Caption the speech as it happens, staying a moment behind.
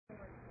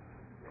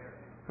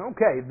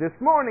Okay, this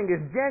morning is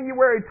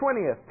January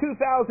 20th,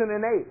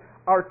 2008.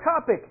 Our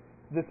topic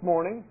this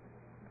morning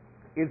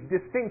is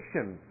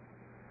distinction.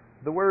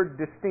 The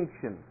word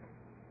distinction.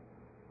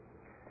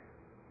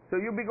 So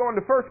you'll be going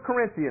to 1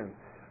 Corinthians,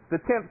 the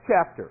 10th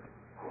chapter.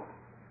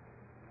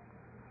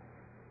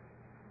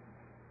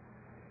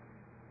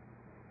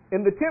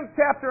 In the 10th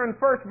chapter and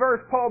first verse,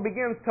 Paul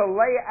begins to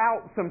lay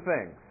out some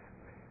things.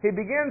 He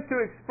begins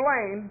to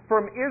explain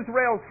from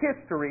Israel's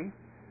history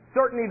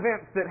certain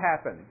events that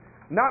happened.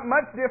 Not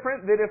much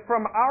different than if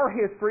from our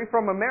history,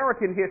 from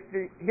American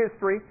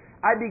history,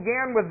 I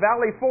began with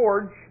Valley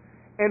Forge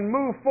and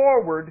moved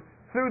forward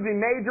through the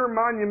major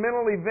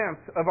monumental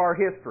events of our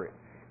history.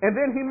 And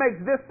then he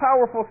makes this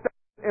powerful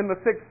statement in the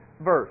 6th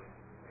verse.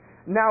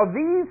 Now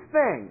these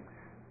things,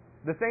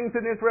 the things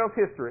in Israel's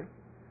history,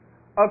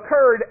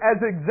 occurred as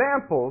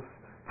examples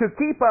to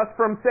keep us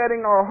from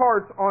setting our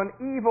hearts on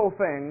evil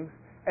things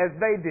as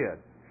they did.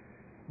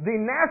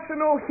 The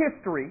national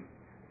history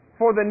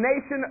for the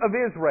nation of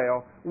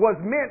Israel was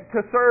meant to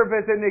serve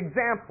as an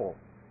example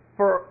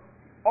for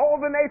all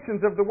the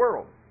nations of the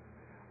world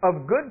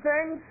of good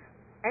things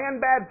and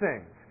bad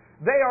things.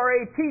 They are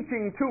a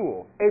teaching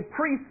tool, a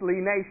priestly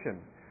nation.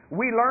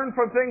 We learn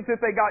from things that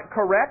they got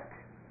correct.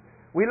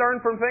 We learn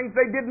from things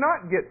they did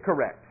not get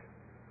correct.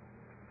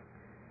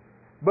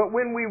 But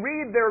when we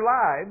read their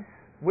lives,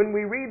 when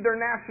we read their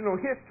national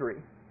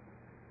history,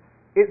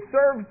 it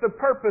serves the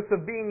purpose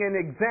of being an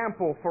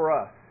example for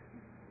us,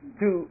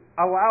 to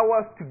allow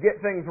us to get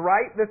things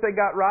right that they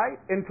got right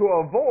and to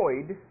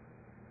avoid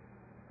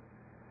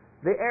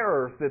the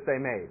errors that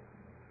they made.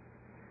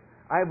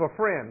 I have a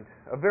friend,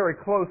 a very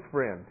close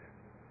friend,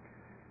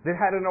 that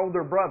had an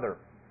older brother.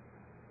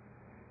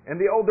 And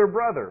the older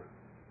brother's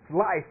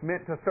life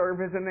meant to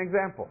serve as an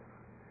example.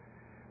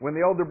 When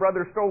the older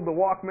brother stole the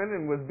Walkman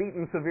and was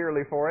beaten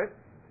severely for it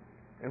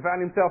and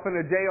found himself in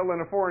a jail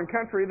in a foreign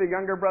country, the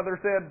younger brother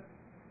said,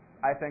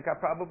 I think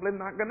I'm probably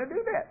not going to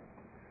do that.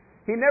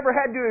 He never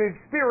had to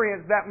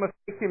experience that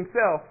mistake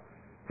himself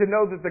to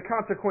know that the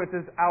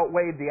consequences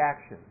outweighed the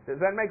action.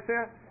 Does that make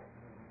sense?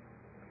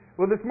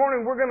 Well, this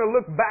morning we're going to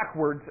look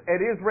backwards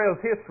at Israel's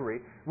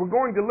history. We're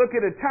going to look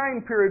at a time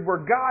period where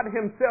God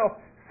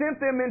Himself sent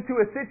them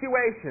into a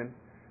situation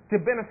to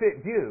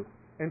benefit you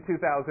in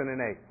 2008.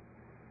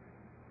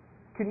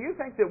 Can you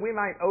think that we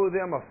might owe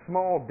them a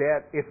small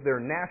debt if their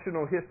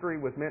national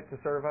history was meant to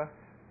serve us?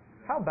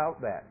 How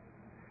about that?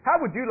 How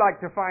would you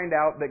like to find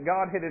out that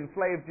God had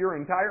enslaved your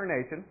entire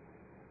nation,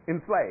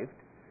 enslaved,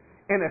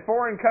 in a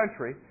foreign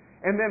country,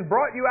 and then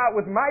brought you out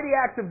with mighty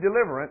acts of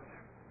deliverance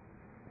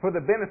for the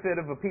benefit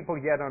of a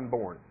people yet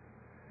unborn?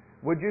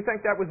 Would you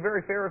think that was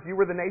very fair if you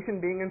were the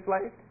nation being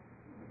enslaved?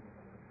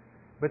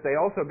 But they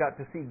also got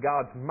to see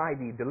God's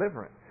mighty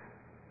deliverance.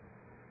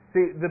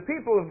 See, the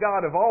people of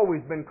God have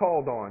always been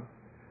called on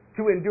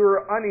to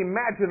endure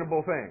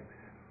unimaginable things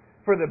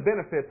for the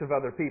benefits of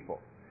other people.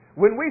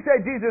 When we say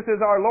Jesus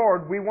is our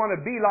Lord, we want to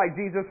be like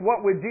Jesus.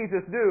 What would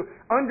Jesus do?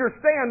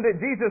 Understand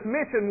that Jesus'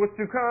 mission was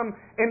to come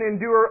and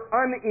endure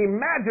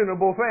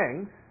unimaginable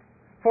things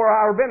for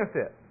our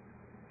benefit.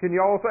 Can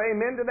you all say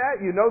amen to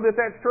that? You know that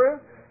that's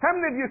true? How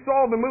many of you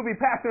saw the movie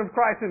Passion of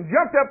Christ and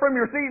jumped up from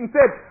your seat and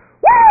said,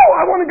 "Woo!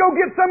 I want to go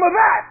get some of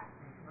that"?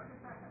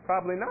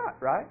 Probably not,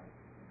 right?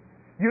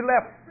 You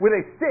left with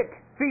a sick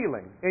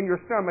feeling in your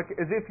stomach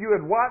as if you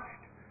had watched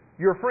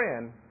your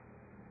friend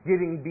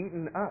getting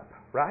beaten up,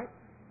 right?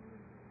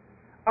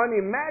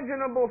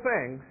 Unimaginable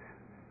things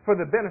for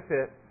the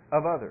benefit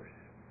of others.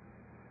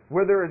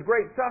 Where there is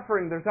great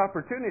suffering, there's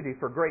opportunity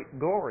for great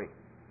glory.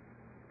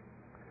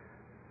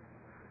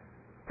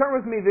 Turn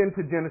with me then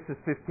to Genesis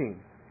 15.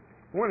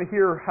 I want to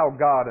hear how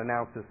God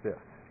announces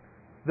this.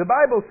 The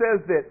Bible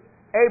says that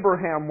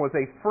Abraham was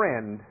a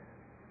friend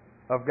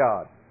of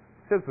God.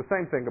 It says the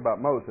same thing about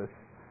Moses.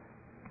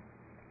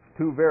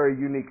 Two very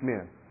unique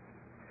men.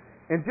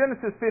 In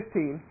Genesis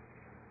 15,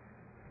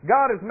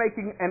 God is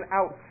making an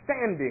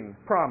outstanding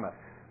promise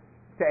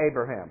to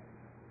Abraham.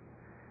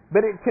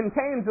 But it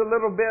contains a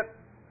little bit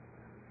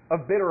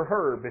of bitter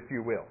herb, if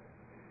you will.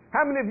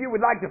 How many of you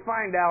would like to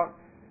find out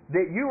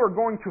that you are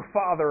going to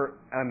father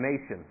a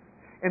nation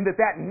and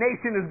that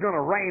nation is going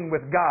to reign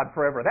with God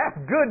forever?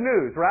 That's good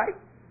news, right?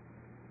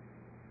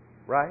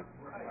 Right?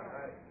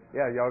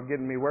 Yeah, y'all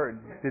getting me worried.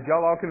 Did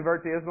y'all all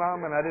convert to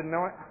Islam and I didn't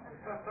know it?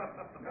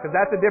 Because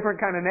that's a different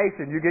kind of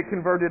nation. You get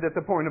converted at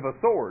the point of a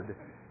sword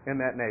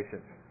in that nation.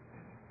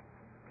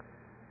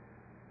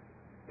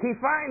 He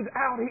finds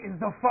out he is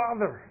the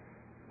father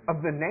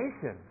of the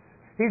nations.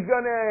 He's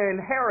going to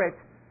inherit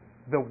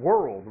the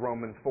world,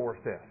 Romans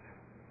 4 says.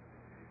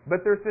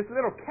 But there's this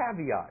little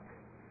caveat,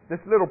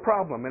 this little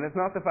problem, and it's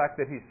not the fact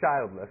that he's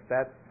childless.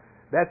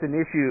 That's an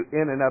issue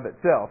in and of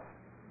itself.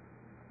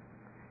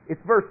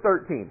 It's verse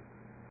 13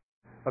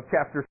 of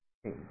chapter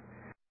 16.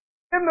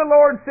 Then the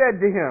Lord said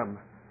to him,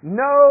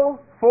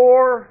 "Know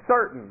for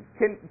certain."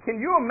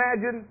 Can you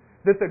imagine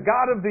that the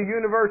God of the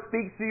universe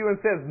speaks to you and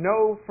says,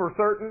 "Know for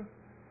certain"?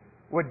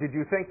 What, did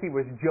you think he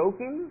was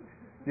joking?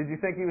 Did you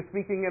think he was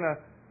speaking in a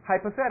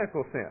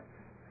hypothetical sense?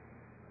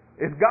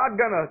 Is God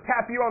going to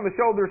tap you on the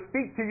shoulder,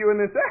 speak to you, and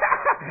then say,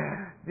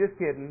 just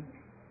kidding.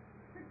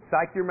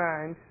 Psych your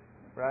mind.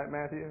 Right,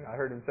 Matthew? I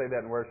heard him say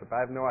that in worship. I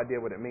have no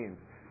idea what it means.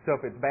 So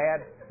if it's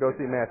bad, go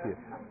see Matthew.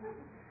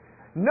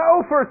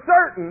 Know for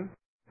certain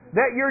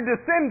that your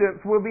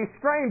descendants will be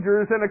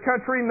strangers in a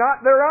country not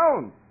their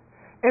own,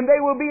 and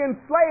they will be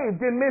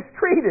enslaved and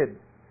mistreated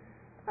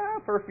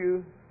for a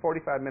few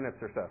 45 minutes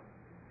or so.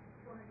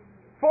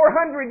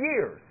 400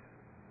 years.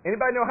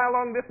 Anybody know how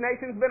long this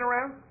nation's been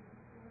around?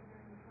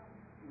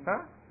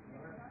 Huh?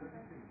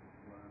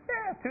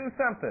 Yeah, 2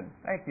 something.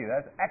 Thank you.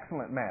 That's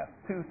excellent math.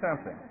 2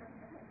 something.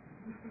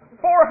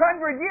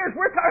 400 years.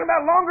 We're talking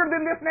about longer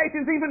than this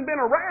nation's even been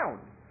around.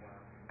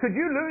 Could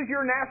you lose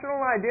your national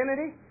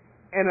identity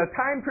in a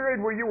time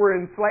period where you were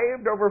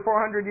enslaved over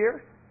 400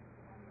 years?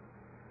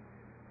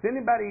 Has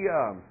anybody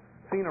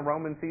seen a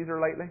Roman Caesar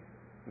lately?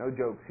 No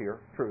jokes here.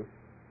 Truth.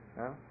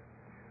 No?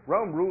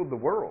 Rome ruled the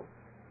world.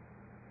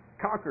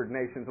 Conquered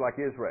nations like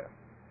Israel.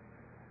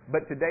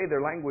 But today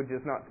their language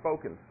is not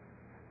spoken.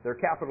 Their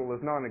capital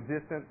is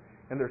non-existent,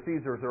 and their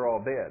Caesars are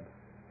all dead.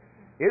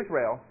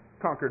 Israel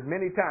conquered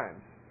many times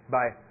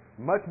by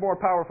much more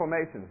powerful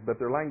nations, but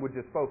their language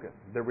is spoken.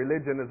 Their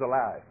religion is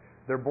alive.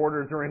 Their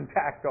borders are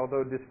intact,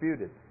 although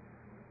disputed.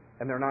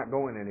 And they're not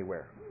going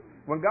anywhere.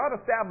 When God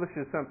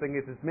establishes something,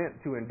 it is meant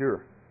to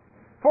endure.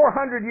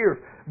 400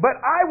 years. But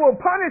I will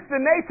punish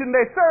the nation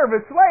they serve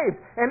as slaves,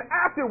 and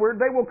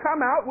afterward they will come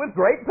out with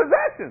great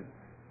possessions.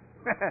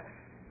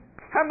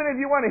 How many of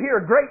you want to hear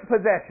great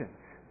possessions?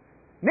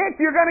 Nick,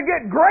 you're going to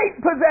get great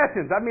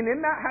possessions. I mean,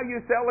 isn't that how you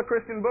sell a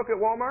Christian book at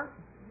Walmart?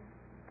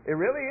 It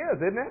really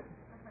is, isn't it?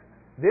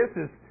 This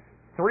is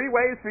 3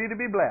 ways for you to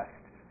be blessed.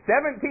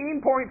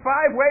 17.5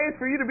 ways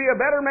for you to be a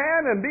better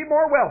man and be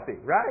more wealthy,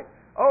 right?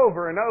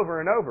 Over and over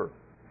and over.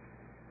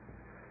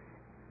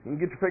 You can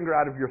get your finger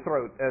out of your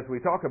throat as we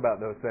talk about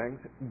those things.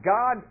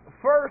 God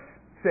first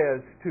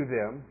says to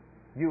them,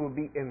 you will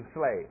be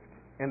enslaved,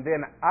 and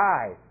then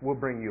I will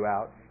bring you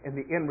out, and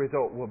the end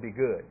result will be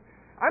good.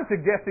 I'm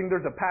suggesting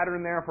there's a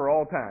pattern there for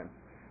all time.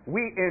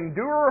 We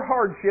endure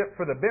hardship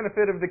for the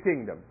benefit of the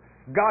kingdom.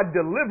 God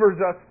delivers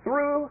us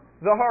through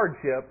the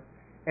hardship,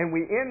 and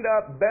we end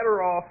up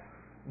better off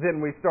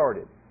than we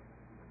started.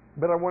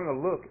 But I want to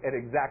look at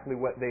exactly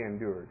what they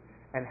endured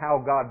and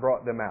how God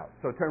brought them out.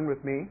 So turn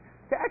with me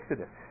to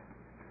Exodus.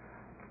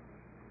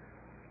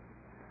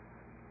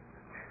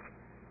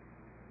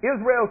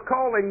 Israel's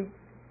calling,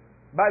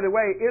 by the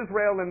way,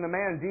 Israel and the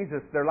man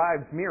Jesus, their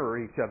lives mirror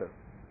each other.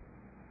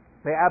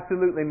 They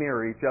absolutely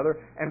mirror each other,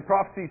 and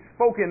prophecies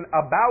spoken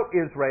about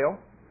Israel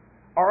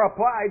are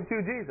applied to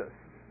Jesus.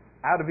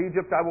 Out of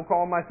Egypt I will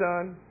call my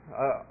son.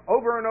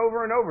 Over and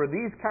over and over,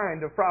 these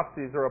kind of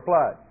prophecies are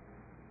applied.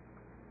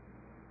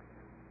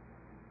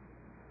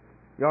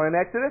 Y'all in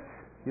Exodus?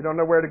 You don't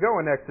know where to go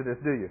in Exodus,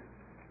 do you?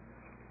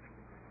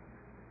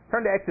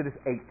 Turn to Exodus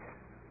 8.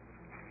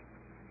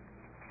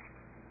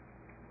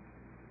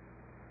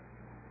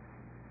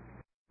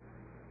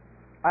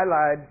 I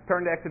lied.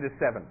 Turn to Exodus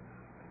 7.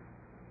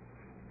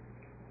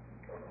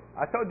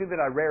 I told you that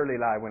I rarely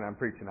lie when I'm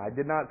preaching. I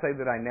did not say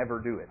that I never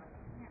do it.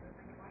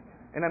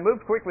 And I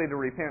moved quickly to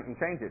repent and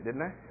change it,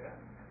 didn't I?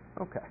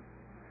 Okay.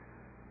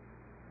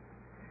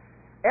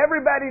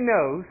 Everybody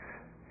knows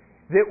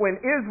that when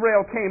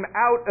Israel came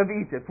out of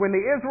Egypt, when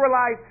the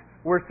Israelites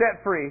were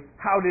set free,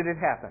 how did it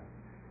happen?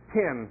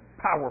 10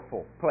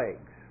 powerful plagues,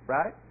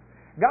 right?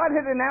 God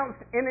had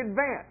announced in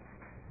advance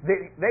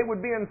that they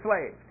would be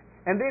enslaved.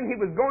 And then He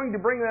was going to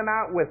bring them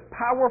out with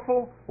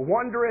powerful,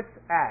 wondrous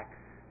acts.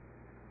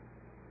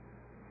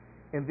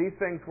 And these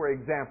things were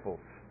examples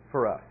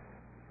for us.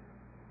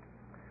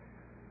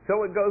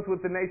 So it goes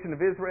with the nation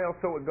of Israel,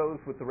 so it goes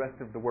with the rest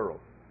of the world.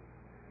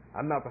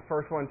 I'm not the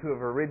first one to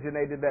have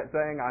originated that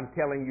saying. I'm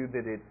telling you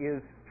that it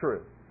is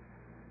true.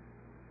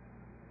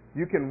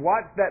 You can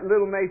watch that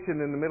little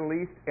nation in the Middle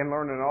East and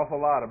learn an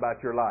awful lot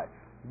about your life.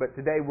 But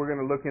today we're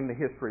going to look in the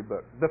history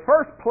book. The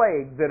first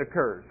plague that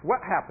occurs, what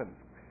happens?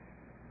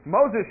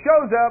 Moses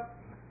shows up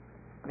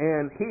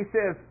and he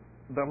says,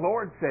 the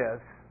Lord says,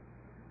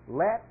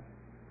 let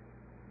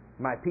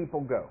my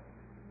people go.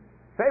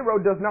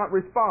 Pharaoh does not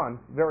respond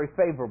very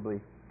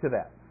favorably to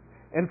that.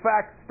 In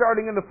fact,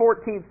 starting in the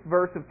 14th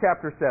verse of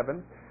chapter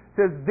 7,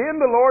 says, then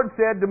the Lord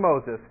said to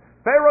Moses,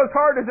 Pharaoh's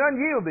heart is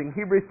unyielding.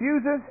 He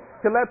refuses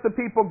to let the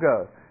people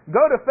go.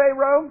 Go to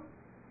Pharaoh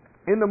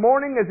in the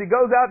morning as he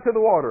goes out to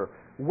the water.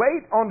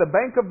 Wait on the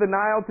bank of the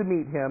Nile to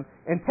meet him,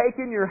 and take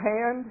in your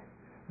hand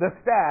the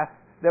staff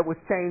that was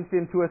changed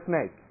into a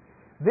snake.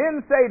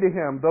 Then say to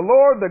him, the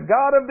Lord, the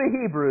God of the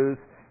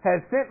Hebrews, has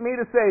sent me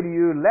to say to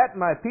you, let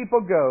my people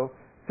go,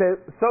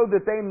 so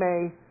that they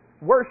may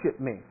worship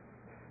me.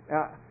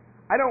 Now,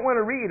 I don't want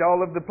to read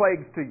all of the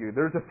plagues to you.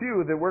 There's a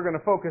few that we're going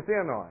to focus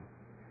in on.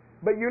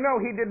 But you know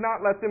He did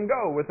not let them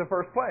go with the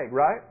first plague,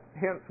 right?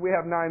 Hence, we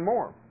have 9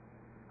 more.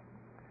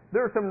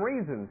 There are some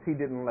reasons He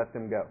didn't let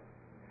them go.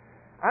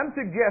 I'm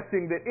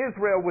suggesting that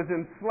Israel was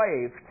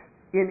enslaved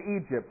in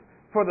Egypt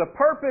for the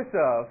purpose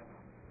of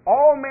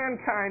all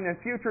mankind and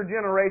future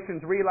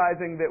generations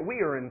realizing that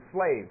we are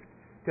enslaved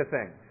to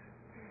things.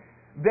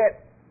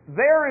 that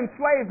their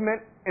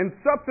enslavement and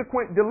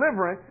subsequent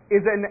deliverance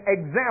is an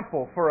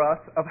example for us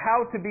of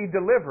how to be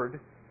delivered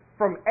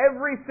from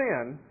every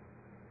sin,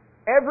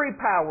 every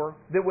power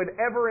that would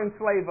ever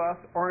enslave us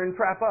or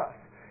entrap us.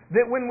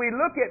 That when we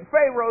look at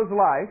Pharaoh's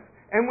life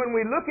and when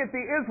we look at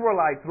the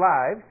Israelites'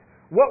 lives,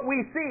 what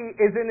we see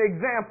is an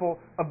example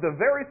of the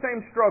very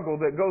same struggle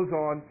that goes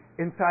on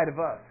inside of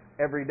us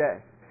every day.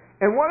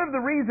 And one of the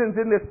reasons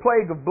in this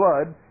plague of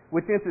blood,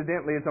 which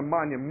incidentally is a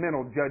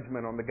monumental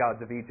judgment on the gods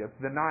of Egypt,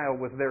 the Nile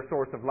was their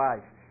source of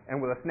life,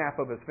 and with a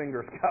snap of his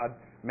fingers, God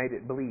made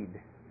it bleed.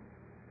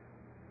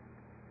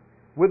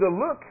 With a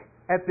look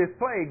at this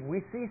plague,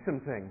 we see some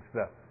things,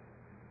 though.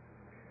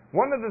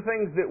 One of the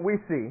things that we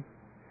see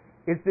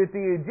is that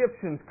the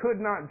Egyptians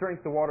could not drink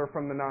the water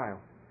from the Nile,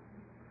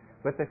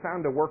 but they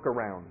found a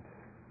workaround.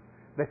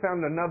 They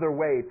found another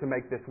way to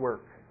make this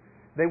work.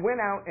 They went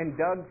out and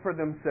dug for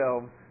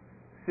themselves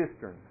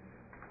cisterns.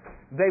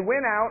 They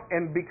went out,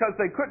 and because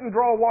they couldn't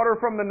draw water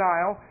from the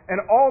Nile,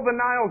 and all the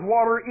Nile's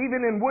water,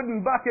 even in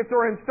wooden buckets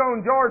or in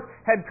stone jars,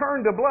 had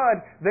turned to blood,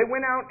 they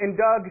went out and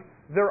dug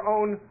their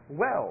own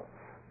wells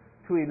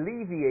to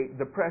alleviate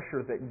the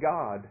pressure that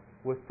God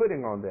was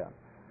putting on them.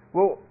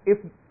 Well, if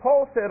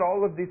Paul said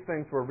all of these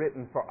things were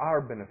written for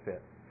our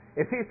benefit,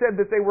 if he said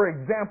that they were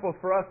examples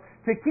for us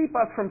to keep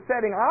us from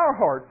setting our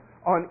hearts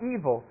on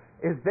evil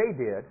as they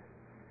did,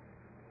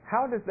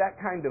 how does that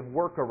kind of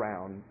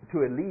workaround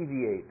to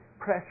alleviate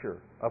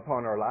pressure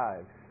upon our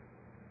lives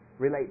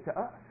relate to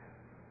us?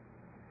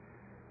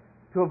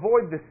 To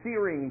avoid the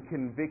searing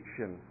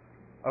conviction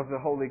of the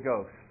Holy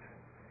Ghost,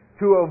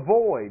 to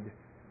avoid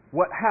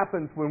what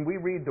happens when we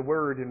read the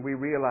Word and we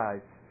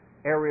realize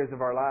areas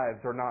of our lives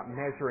are not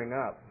measuring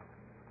up,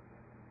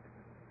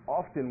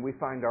 often we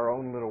find our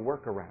own little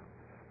workarounds.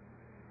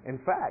 In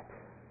fact,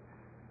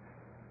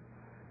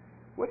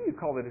 what do you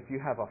call it if you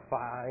have a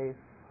 5,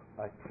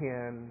 a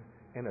 10,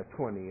 and a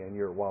 20 in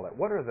your wallet?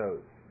 What are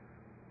those?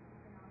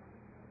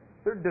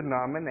 They're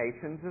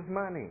denominations of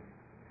money.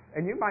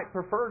 And you might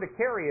prefer to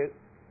carry it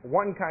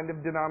one kind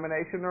of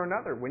denomination or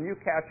another. When you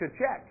cash a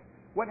check,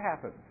 what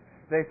happens?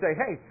 They say,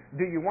 hey,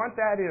 do you want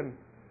that in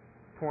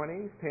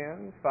 20s,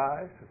 10s,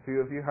 5s, a few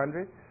of you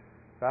hundreds,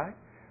 right?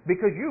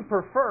 Because you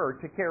prefer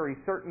to carry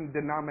certain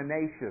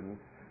denominations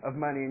of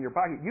money in your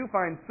pocket. You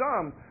find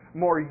some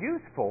more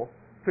useful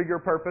to your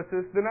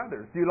purposes than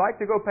others. Do you like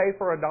to go pay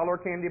for a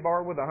 $1 candy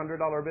bar with a $100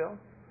 bill?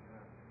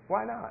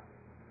 Why not?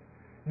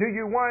 Do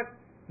you want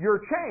your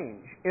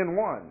change in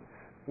ones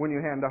when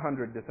you hand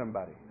 100 to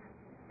somebody?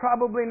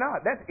 Probably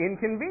not. That's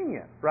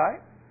inconvenient, right?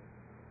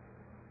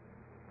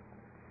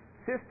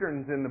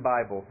 Cisterns in the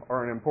Bible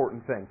are an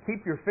important thing.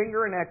 Keep your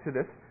finger in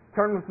Exodus.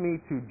 Turn with me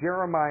to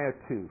Jeremiah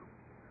 2.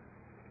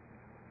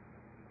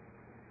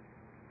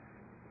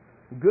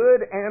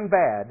 Good and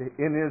bad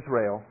in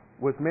Israel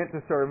was meant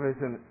to serve as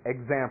an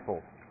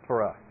example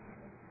for us.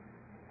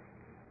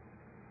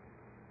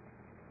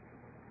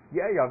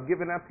 Yeah, y'all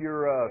given up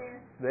your...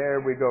 there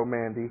we go,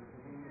 Mandy.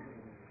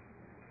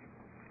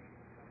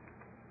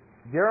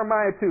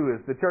 Jeremiah 2,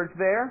 is the church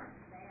there?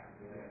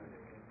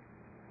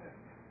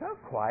 So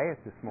quiet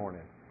this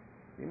morning.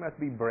 You must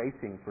be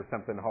bracing for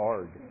something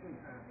hard.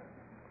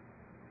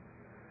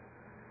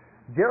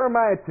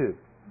 Jeremiah 2.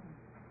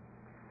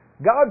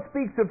 God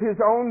speaks of His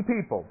own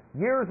people.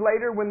 Years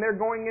later, when they're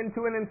going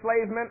into an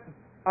enslavement,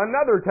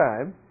 another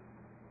time,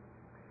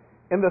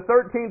 in the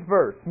 13th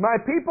verse, my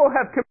people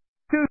have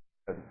committed two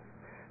sins.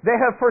 They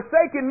have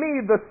forsaken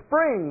me, the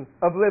spring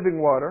of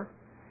living water,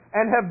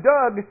 and have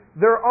dug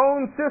their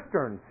own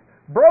cisterns,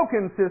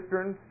 broken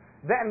cisterns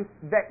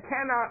that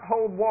cannot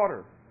hold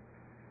water.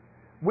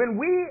 When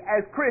we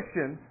as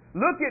Christians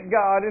look at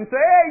God and say,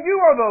 hey, you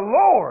are the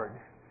Lord,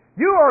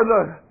 you are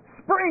the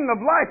spring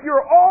of life,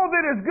 you're all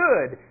that is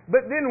good,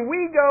 but then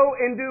we go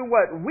and do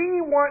what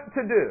we want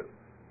to do,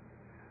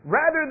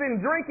 rather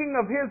than drinking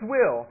of His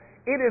will,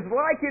 it is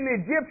like an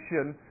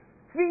Egyptian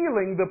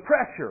feeling the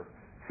pressure,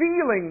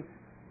 feeling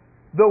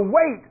the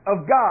weight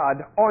of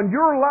God on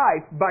your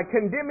life by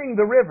condemning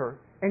the river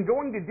and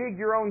going to dig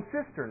your own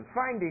cistern,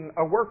 finding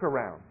a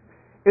workaround.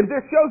 And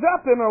this shows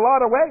up in a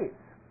lot of ways.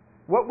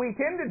 What we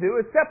tend to do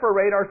is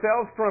separate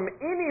ourselves from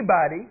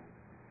anybody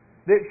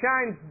that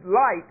shines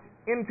light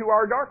into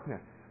our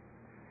darkness.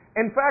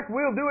 In fact,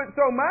 we'll do it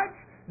so much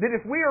that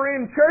if we are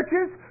in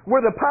churches where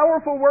the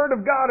powerful Word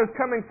of God is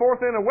coming forth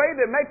in a way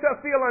that makes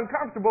us feel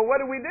uncomfortable, what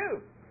do?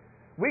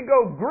 We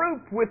go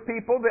group with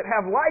people that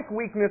have like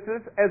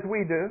weaknesses as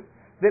we do,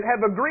 that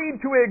have agreed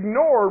to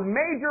ignore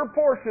major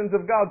portions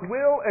of God's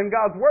will and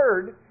God's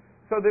Word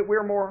so that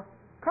we're more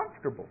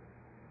comfortable.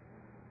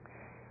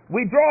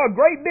 We draw a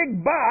great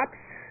big box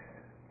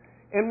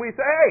and we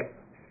say, hey,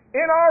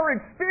 in our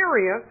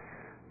experience,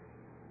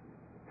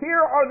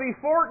 here are the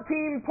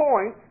 14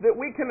 points that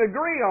we can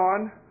agree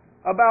on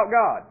about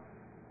God.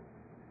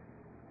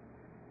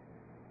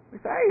 We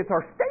say, hey, it's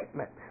our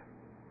statement.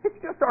 It's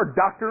just our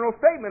doctrinal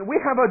statement.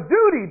 We have a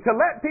duty to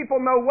let people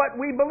know what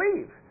we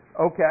believe.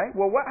 Okay,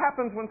 well, what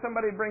happens when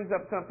somebody brings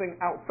up something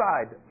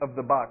outside of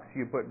the box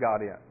you put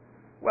God in?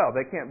 Well,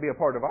 they can't be a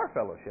part of our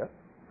fellowship.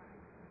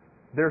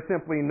 They're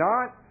simply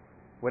not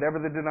whatever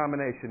the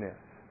denomination is.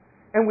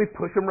 And we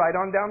push them right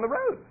on down the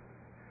road.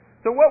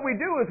 So what we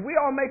do is we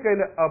all make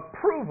an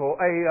approval,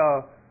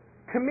 a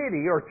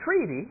committee or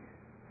treaty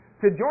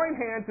to join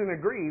hands and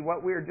agree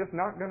what we're just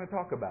not going to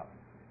talk about.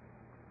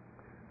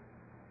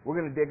 We're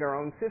going to dig our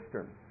own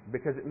cistern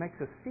because it makes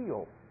us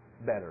feel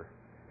better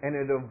and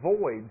it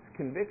avoids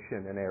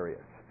conviction in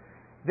areas.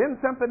 Then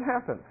something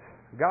happens.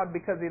 God,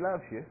 because He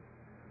loves you,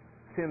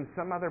 sends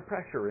some other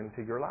pressure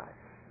into your life.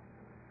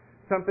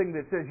 Something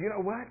that says, you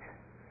know what?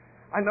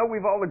 I know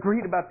we've all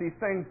agreed about these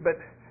things, but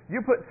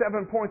you put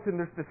 7 points and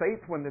there's this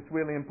 8th one that's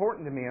really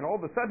important to me, and all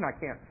of a sudden I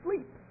can't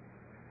sleep.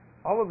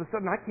 All of a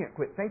sudden I can't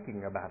quit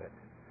thinking about it.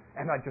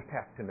 And I just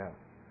have to know.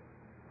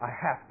 I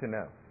have to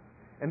know.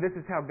 And this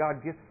is how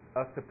God gets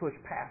us to push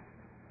past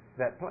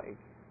that plague.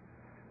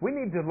 We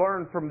need to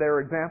learn from their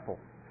example.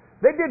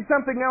 They did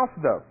something else,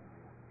 though.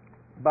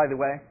 By the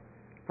way,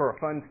 for a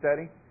fun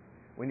study,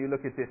 when you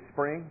look at this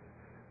spring,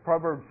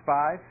 Proverbs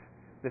 5,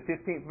 the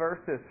 15th verse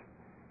says,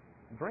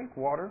 drink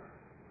water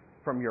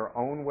from your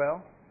own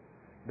well.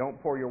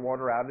 Don't pour your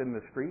water out in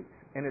the streets.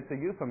 And it's a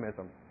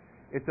euphemism.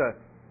 It's a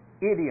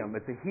idiom.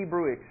 It's a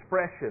Hebrew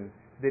expression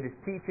that is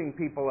teaching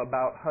people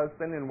about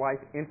husband and wife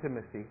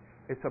intimacy.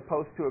 It's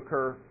supposed to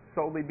occur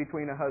solely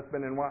between a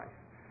husband and wife.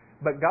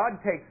 But God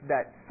takes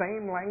that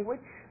same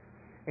language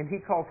and He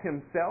calls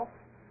Himself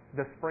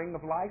the spring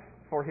of life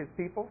for His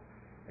people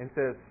and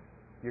says,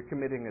 you're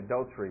committing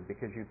adultery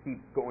because you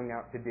keep going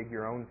out to dig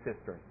your own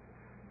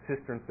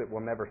cisterns that will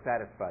never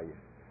satisfy you.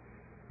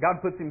 God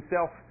puts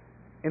Himself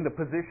in the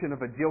position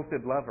of a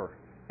jilted lover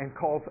and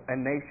calls a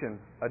nation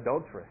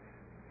adulterous.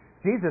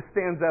 Jesus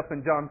stands up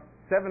in John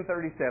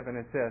 7:37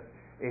 and says,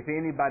 if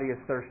anybody is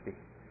thirsty,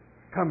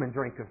 come and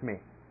drink of me.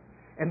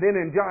 And then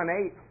in John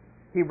 8,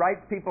 He writes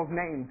people's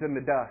names in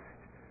the dust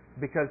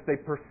because they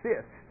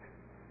persist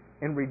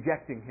in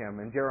rejecting Him.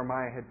 And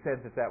Jeremiah had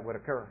said that that would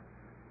occur.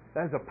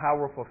 That is a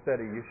powerful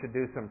study you should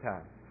do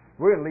sometime.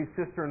 We're going to leave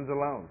cisterns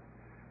alone.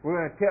 We're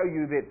going to tell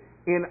you that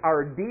in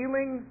our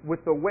dealing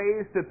with the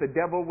ways that the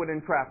devil would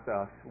entrap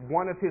us,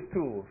 one of his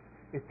tools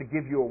is to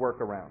give you a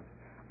workaround.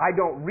 I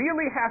don't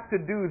really have to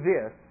do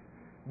this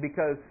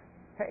because,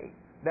 hey,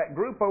 that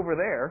group over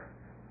there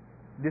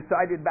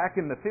decided back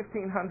in the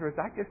 1500s,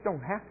 I just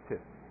don't have to.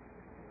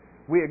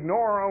 We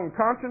ignore our own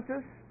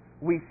consciences.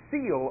 We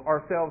seal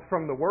ourselves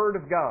from the Word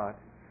of God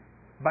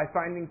by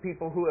finding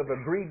people who have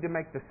agreed to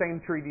make the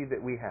same treaty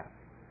that we have.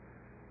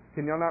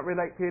 Can y'all not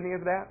relate to any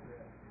of that?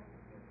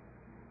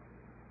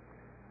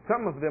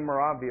 Some of them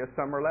are obvious,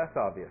 some are less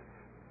obvious.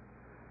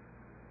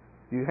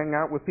 Do you hang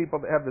out with people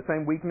that have the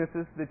same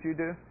weaknesses that you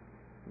do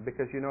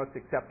because you know it's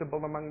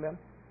acceptable among them?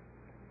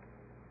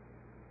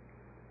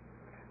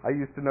 I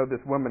used to know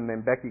this woman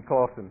named Becky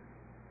Clausen,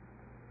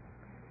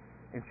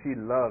 and she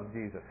loved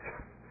Jesus.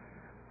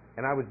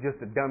 And I was just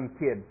a dumb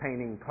kid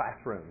painting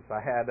classrooms.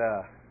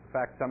 In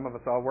fact, some of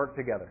us all worked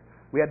together.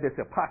 We had this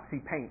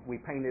epoxy paint we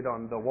painted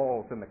on the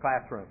walls in the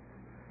classrooms.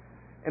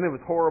 And it was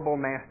horrible,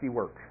 nasty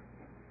work.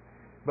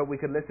 But we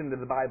could listen to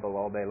the Bible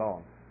all day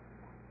long.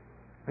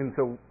 And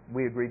so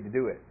we agreed to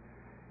do it.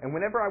 And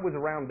whenever I was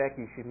around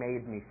Becky, she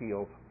made me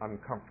feel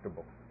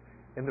uncomfortable.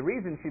 And the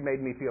reason she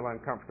made me feel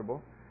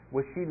uncomfortable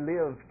was she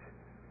lived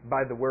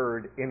by the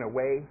Word in a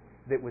way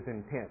that was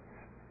intense.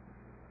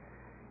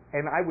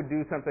 And I would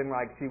do something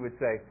like she would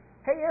say,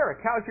 hey, Eric,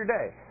 how's your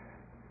day?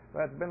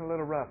 Well, it's been a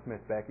little rough,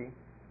 Miss Becky.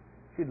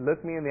 She'd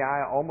look me in the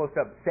eye, almost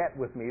upset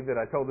with me that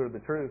I told her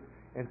the truth,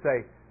 and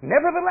say,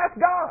 nevertheless,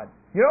 God,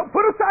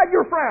 put aside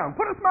your frown,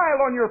 put a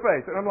smile on your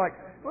face. And I'm like,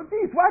 well,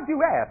 geez, why'd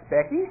you ask,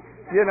 Becky?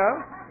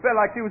 Felt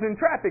like she was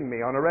entrapping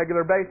me on a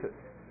regular basis.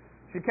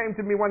 She came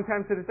to me one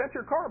time and said, is that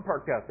your car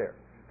parked out there?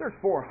 There's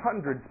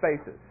 400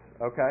 spaces,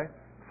 okay?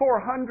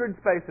 400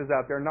 spaces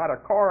out there, not a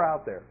car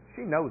out there.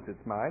 She knows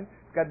it's mine.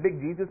 It's got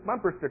big Jesus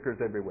bumper stickers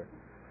everywhere.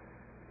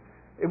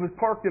 It was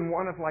parked in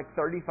one of like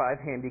 35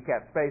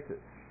 handicapped spaces.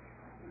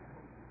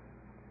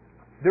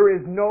 There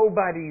is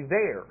nobody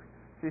there.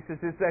 She says,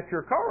 is that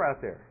your car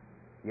out there?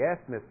 Yes,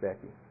 Miss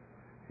Becky.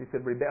 She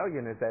said,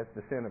 rebellion is as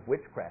the sin of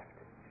witchcraft.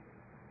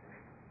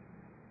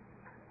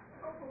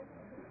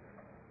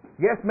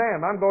 Yes,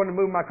 ma'am, I'm going to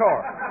move my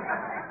car.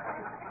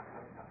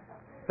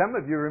 Some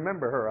of you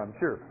remember her, I'm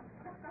sure.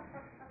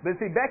 But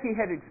see, Becky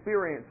had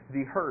experienced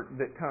the hurt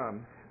that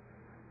comes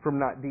from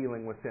not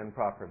dealing with sin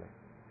properly.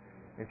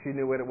 And she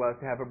knew what it was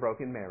to have a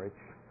broken marriage.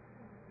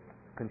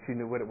 And she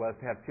knew what it was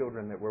to have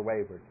children that were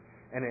wayward.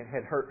 And it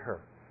had hurt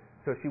her.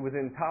 So she was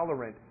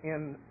intolerant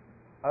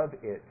of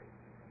it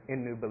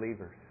in new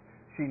believers.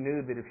 She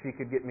knew that if she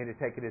could get me to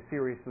take it as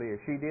seriously as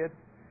she did,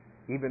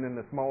 even in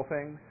the small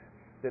things,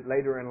 that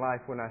later in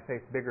life when I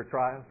faced bigger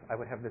trials, I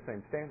would have the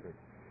same standard.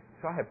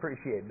 So I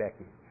appreciate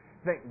Becky.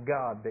 Thank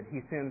God that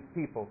He sends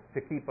people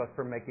to keep us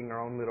from making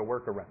our own little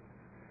workaround.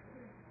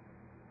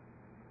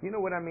 You know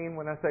what I mean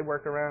when I say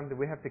workaround? Do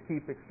we have to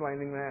keep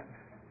explaining that?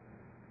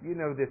 You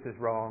know this is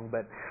wrong,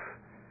 but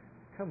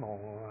come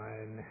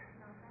on.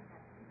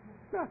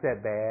 It's not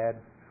that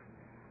bad.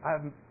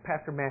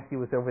 Pastor Matthew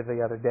was over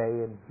the other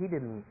day, and he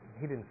didn't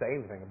say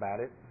anything about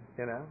it,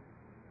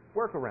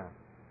 Workaround.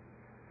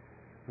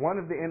 One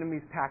of the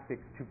enemy's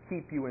tactics to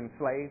keep you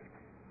enslaved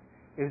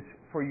is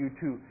for you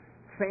to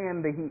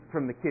fan the heat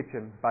from the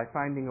kitchen by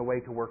finding a way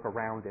to work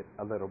around it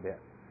a little bit,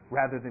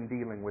 rather than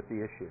dealing with the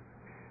issue.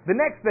 The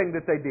next thing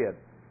that they did,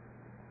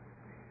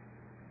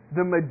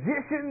 the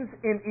magicians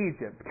in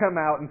Egypt come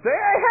out and say,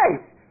 hey,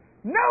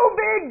 no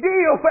big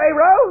deal,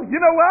 Pharaoh. You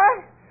know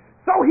why?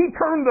 So he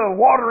turned the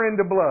water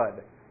into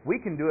blood. We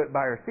can do it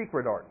by our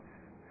secret arts.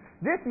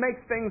 This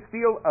makes things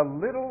feel a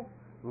little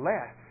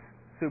less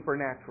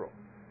supernatural.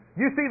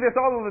 You see this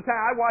all of the time.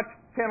 I watch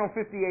Channel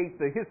 58,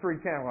 the History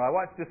Channel. I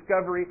watch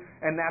Discovery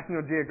and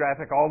National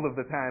Geographic all of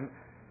the time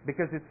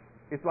because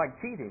it's like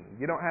cheating.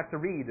 You don't have to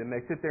read, and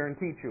they sit there and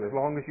teach you as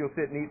long as you'll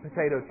sit and eat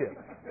potato chips,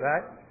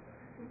 right?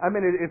 I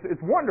mean,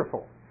 it's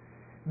wonderful.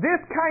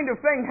 This kind of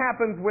thing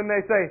happens when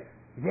they say,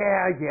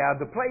 yeah,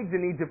 the plagues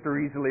in Egypt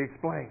are easily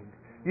explained.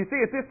 You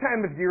see, at this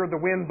time of year, the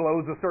wind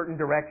blows a certain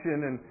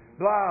direction and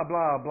blah,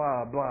 blah,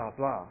 blah, blah,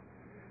 blah.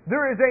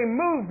 There is a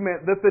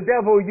movement that the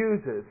devil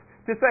uses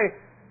to say,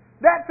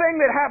 that thing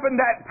that happened,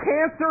 that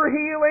cancer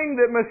healing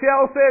that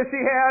Michelle says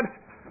she had,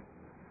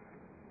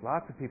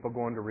 lots of people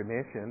go into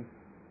remission.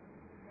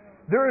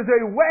 There is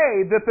a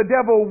way that the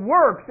devil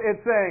works at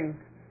saying,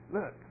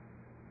 look,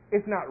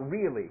 it's not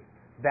really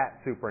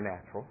that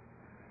supernatural.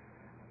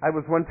 I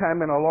was one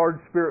time in a large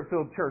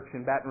Spirit-filled church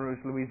in Baton Rouge,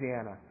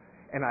 Louisiana,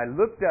 and I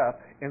looked up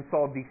and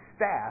saw the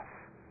staff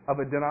of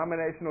a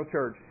denominational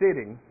church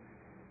sitting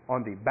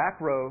on the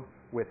back row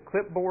with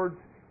clipboards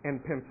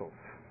and pencils.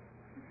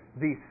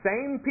 The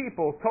same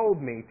people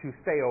told me to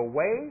stay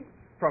away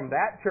from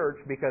that church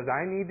because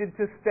I needed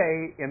to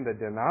stay in the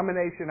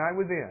denomination I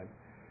was in,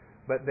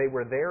 but they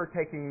were there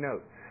taking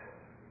notes.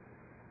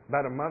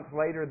 About a month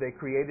later, they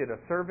created a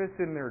service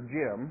in their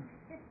gym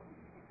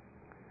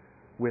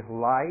with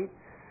lights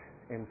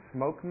and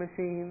smoke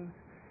machines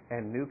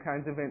and new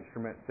kinds of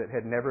instruments that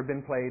had never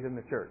been played in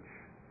the church.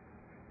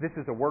 This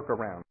is a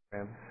workaround,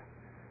 friends.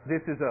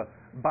 This is a,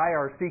 by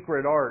our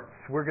secret arts,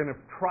 we're going to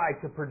try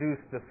to produce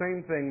the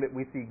same thing that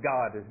we see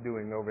God is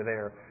doing over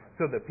there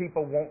so that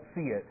people won't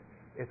see it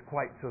as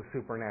quite so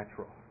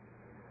supernatural.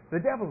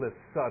 The devil is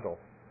subtle.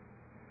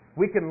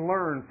 We can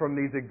learn from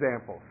these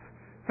examples.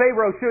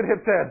 Pharaoh should have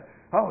said,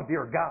 oh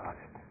dear God,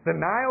 the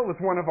Nile is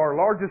one of our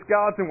largest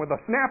gods, and with a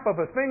snap of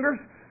his fingers,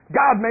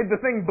 God made the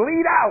thing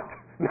bleed out.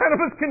 None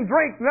of us can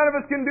drink. None of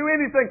us can do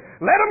anything.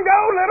 Let him go,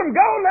 let him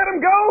go, let him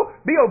go.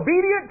 Be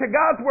obedient to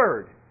God's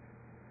word.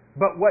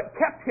 But what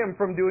kept him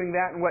from doing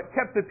that and what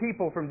kept the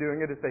people from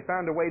doing it is they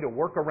found a way to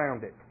work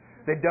around it.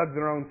 They dug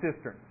their own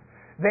cisterns.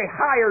 They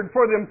hired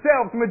for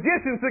themselves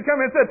magicians to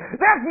come and said,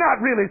 that's not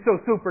really so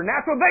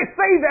supernatural. They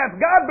say that's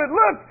God, but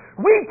look,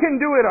 we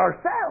can do it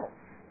ourselves.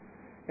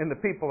 And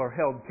the people are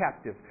held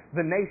captive.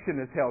 The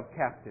nation is held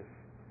captive.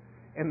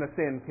 And the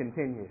sin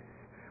continues.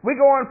 We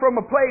go on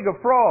from a plague of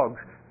frogs.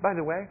 By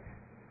the way,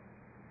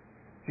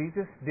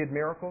 Jesus did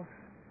miracles.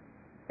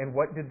 And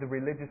what did the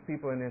religious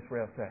people in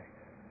Israel say?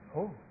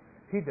 Oh,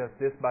 he does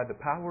this by the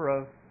power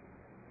of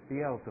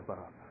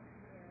Beelzebub.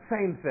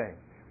 Same thing.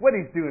 What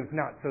he's doing is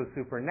not so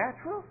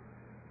supernatural.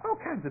 All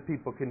kinds of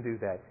people can do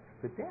that.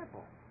 The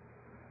devil.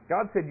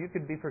 God said you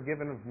could be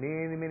forgiven of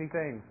many, many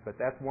things, but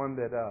that's one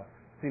that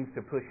seems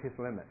to push his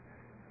limits.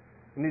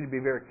 You need to be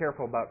very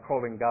careful about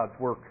calling God's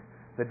work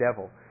the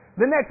devil.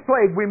 The next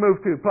plague we move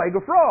to, plague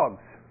of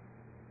frogs.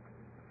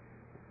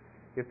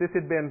 If this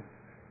had been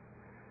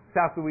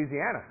South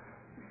Louisiana,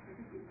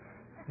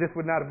 this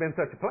would not have been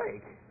such a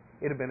plague.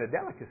 It would have been a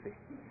delicacy.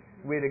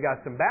 We'd have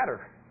got some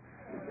batter.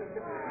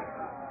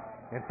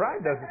 And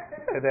pride doesn't.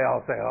 They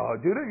all say, oh,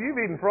 Judah, you've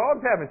eaten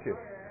frogs, haven't you?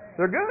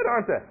 They're good,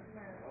 aren't they?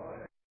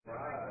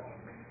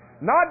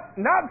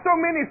 Not so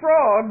many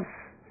frogs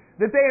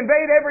that they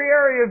invade every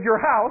area of your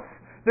house,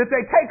 that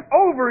they take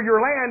over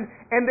your land,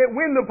 and that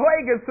when the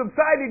plague has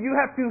subsided, you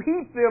have to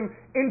heap them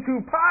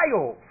into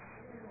piles.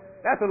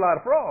 That's a lot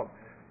of frogs.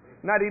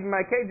 Not even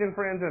my Cajun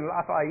friends in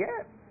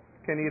Lafayette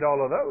can eat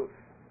all of those.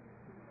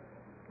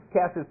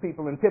 Cass's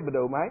people in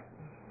Thibodaux might.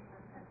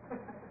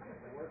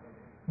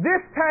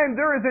 This time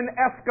there is an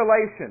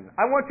escalation.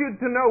 I want you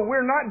to know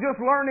we're not just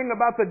learning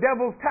about the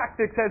devil's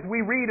tactics as we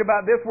read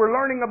about this. We're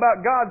learning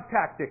about God's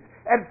tactics.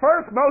 At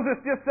first,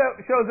 Moses just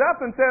shows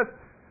up and says,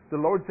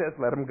 the Lord says,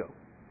 let him go.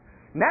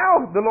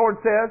 Now the Lord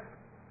says,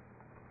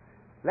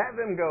 let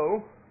them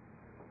go,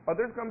 or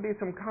there's going to be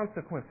some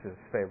consequences,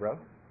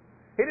 Pharaoh.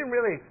 He didn't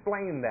really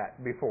explain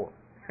that before.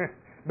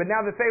 But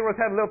now that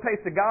Pharaoh's had a little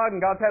taste of God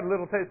and God's had a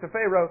little taste of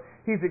Pharaoh,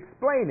 he's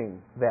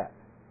explaining that.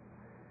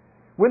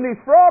 When these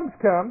frogs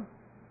come,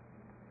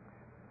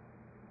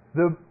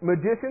 the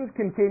magicians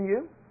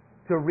continue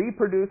to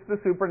reproduce the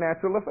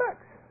supernatural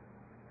effects.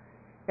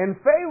 And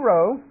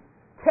Pharaoh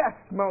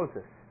tests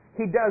Moses.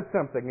 He does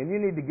something, and you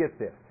need to get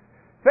this.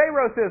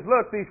 Pharaoh says,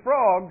 look, these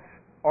frogs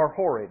are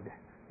horrid.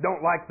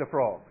 Don't like the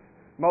frogs.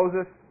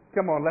 Moses,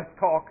 come on, let's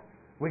talk.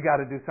 We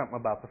got to do something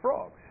about the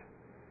frogs.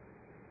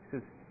 He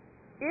says,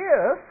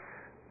 if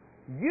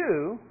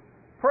you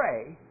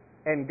pray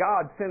and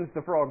God sends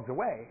the frogs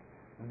away,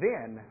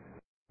 then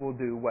we'll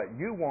do what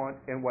you want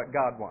and what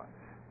God wants.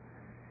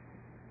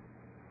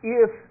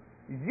 if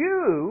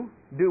you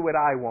do what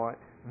I want,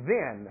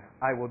 then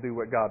I will do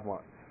what God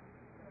wants.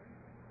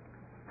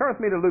 Turn with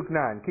me to Luke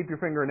 9. Keep your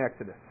finger in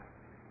Exodus.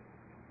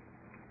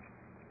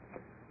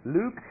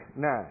 Luke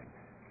 9.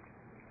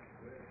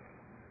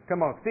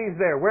 Come on, Steve's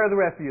there. Where are the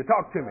rest of you?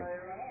 Talk to me.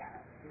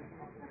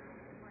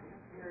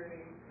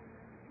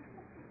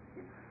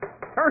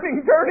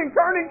 Turning.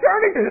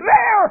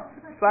 There!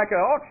 It's like an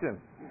auction.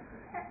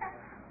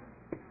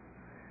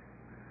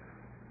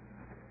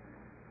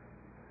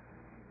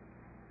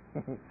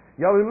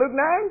 Y'all in Luke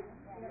 9?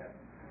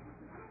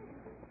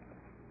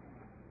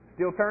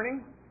 Still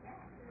turning?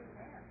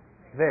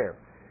 There.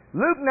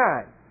 Luke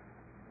 9.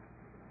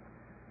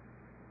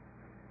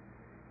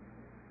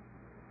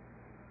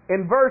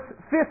 In verse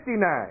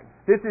 59,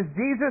 this is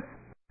Jesus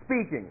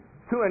speaking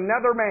to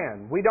another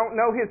man. We don't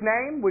know his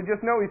name. We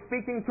just know he's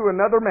speaking to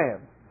another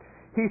man.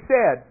 He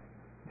said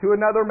to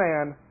another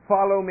man,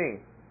 "Follow me."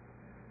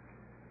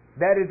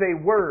 That is a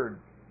word.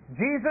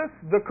 Jesus,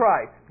 the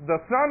Christ,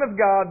 the Son of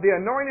God, the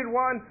Anointed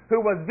One,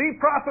 who was the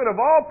prophet of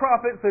all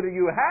prophets, so that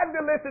you had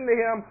to listen to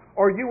him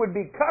or you would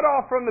be cut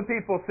off from the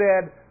people,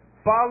 said,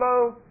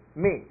 "Follow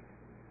me."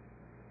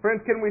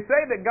 Friends, can we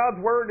say that God's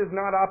word is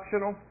not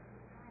optional?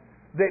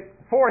 That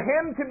for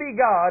him to be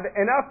God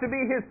and us to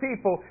be his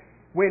people,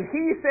 when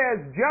he says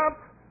jump,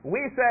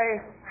 we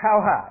say,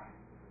 how high?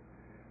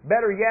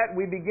 Better yet,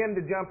 we begin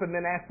to jump and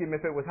then ask him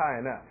if it was high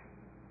enough.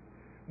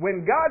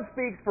 When God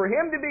speaks, for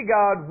him to be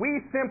God,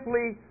 we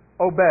simply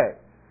obey.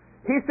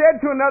 He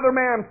said to another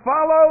man,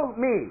 "Follow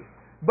me."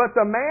 But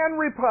the man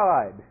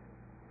replied,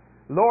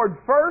 "Lord,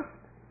 first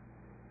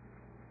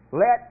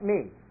let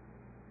me."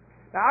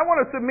 Now I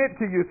want to submit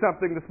to you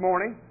something this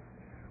morning.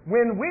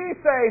 When we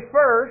say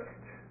first,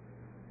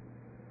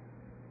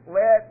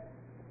 let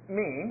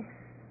me,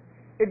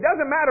 it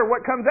doesn't matter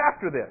what comes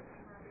after this.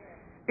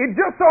 It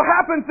just so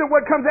happens that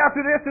what comes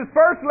after this is,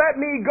 "First let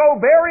me go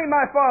bury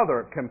my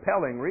father."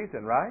 Compelling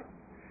reason, right?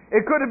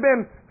 It could have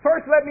been,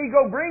 "First let me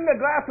go bring a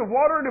glass of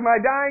water to my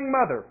dying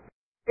mother."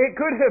 It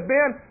could have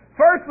been,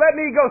 "First let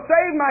me go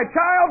save my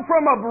child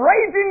from a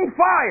raging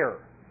fire."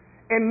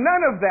 And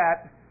none of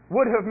that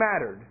would have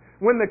mattered.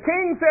 When the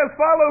king says,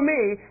 "Follow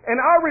me," and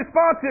our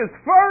response is,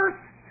 "First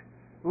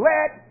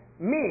let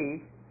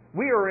me,"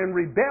 we are in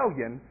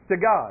rebellion to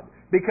God.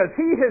 Because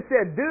he has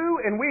said do,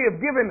 and we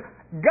have given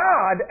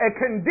God a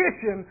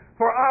condition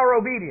for our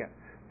obedience.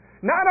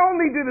 Not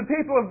only do the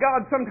people of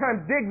God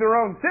sometimes dig their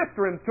own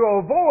cisterns to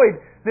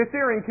avoid the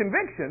searing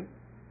conviction,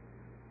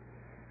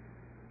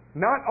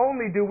 not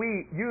only do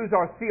we use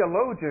our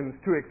theologians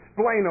to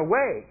explain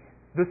away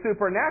the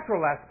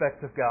supernatural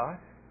aspects of God,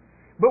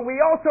 but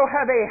we also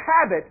have a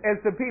habit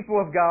as the people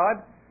of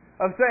God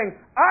of saying,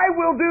 "I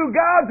will do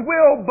God's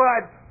will,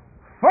 but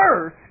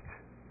first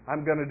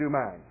I'm going to do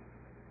mine."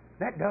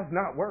 That does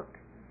not work.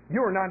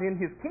 You are not in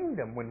his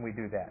kingdom when we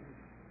do that.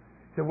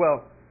 So,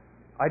 well,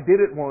 I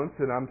did it once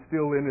and I'm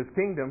still in his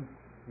kingdom.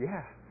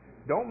 Yeah.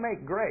 Don't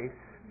make grace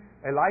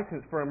a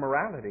license for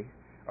immorality,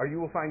 or you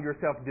will find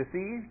yourself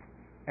deceived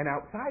and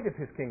outside of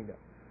his kingdom.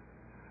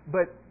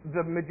 But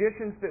the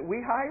magicians that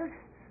we hired,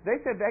 they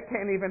said that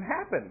can't even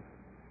happen.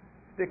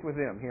 Stick with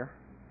them here.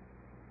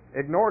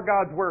 Ignore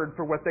God's word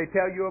for what they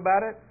tell you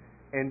about it,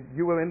 and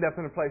you will end up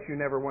in a place you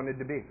never wanted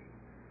to be.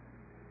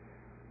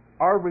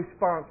 Our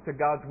response to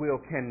God's will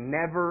can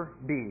never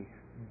be,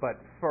 "But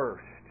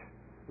first,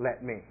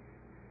 let me."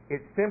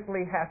 It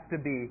simply has to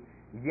be,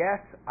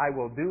 "Yes, I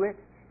will do it,"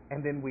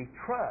 and then we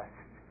trust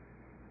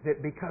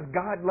that because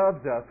God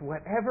loves us,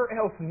 whatever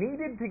else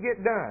needed to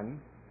get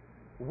done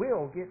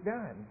will get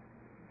done.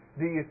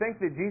 Do you think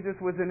that Jesus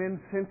was an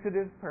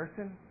insensitive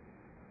person?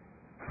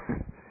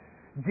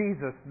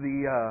 Jesus,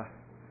 the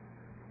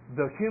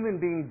human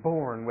being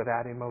born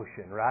without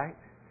emotion, right?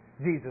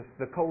 Jesus,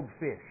 the cold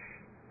fish.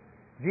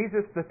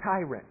 Jesus, the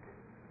tyrant.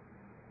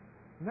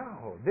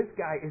 No, this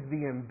guy is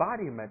the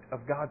embodiment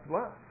of God's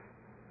love.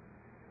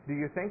 Do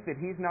you think that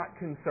he's not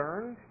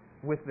concerned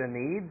with the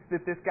needs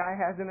that this guy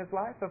has in his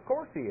life? Of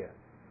course he is.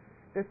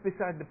 That's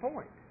beside the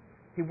point.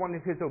 He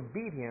wanted his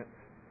obedience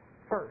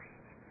first.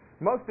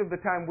 Most of the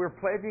time we're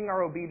pledging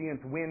our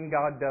obedience when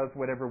God does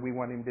whatever we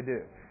want him to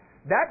do.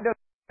 That doesn't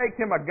make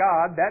him a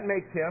God, that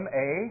makes him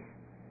a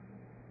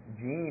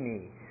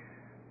genie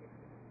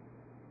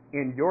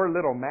in your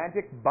little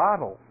magic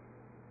bottle.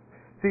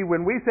 See,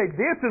 when we say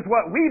this is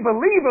what we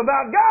believe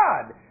about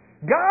God,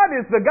 God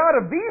is the God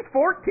of these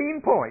 14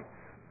 points,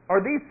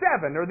 or these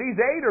 7, or these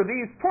 8, or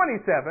these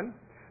 27.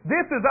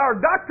 This is our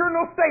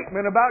doctrinal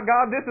statement about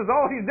God. This is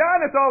all he's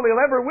done. It's all he'll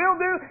ever will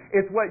do.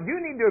 It's what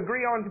you need to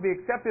agree on to be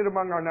accepted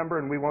among our number,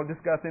 and we won't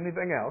discuss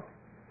anything else.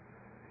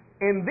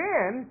 And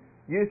then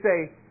you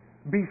say,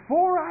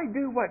 before I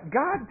do what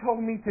God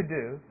told me to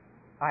do,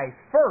 I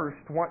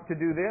first want to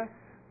do this.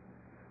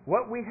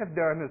 What we have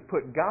done is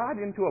put God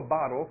into a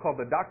bottle called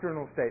the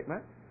doctrinal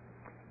statement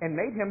and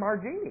made him our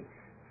genie.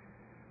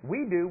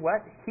 We do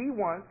what he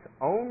wants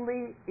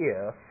only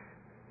if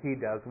he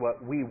does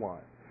what we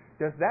want.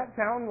 Does that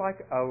sound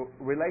like a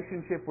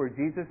relationship where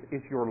Jesus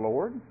is your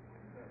Lord,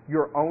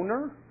 your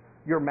owner,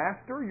 your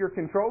master, your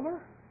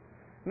controller?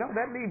 No,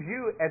 that leaves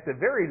you, at the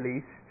very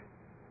least,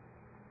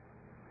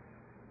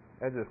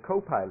 as his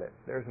co-pilot.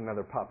 There's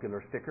another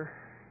popular sticker.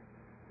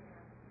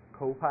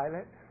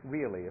 Co-pilot?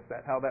 Really? Is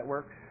that how that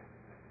works?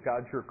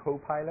 God's your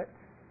co-pilot?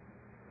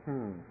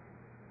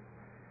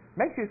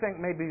 Makes you think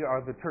maybe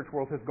the church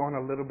world has gone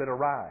a little bit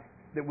awry.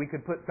 That we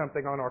could put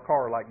something on our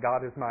car like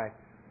God is my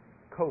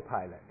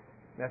co-pilot.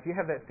 Now, if you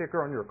have that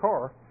sticker on your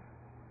car,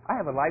 I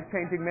have a Life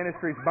Changing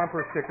Ministries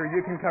bumper sticker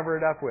you can cover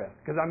it up with,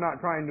 because I'm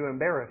not trying to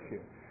embarrass you.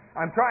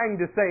 I'm trying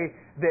to say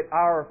that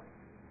our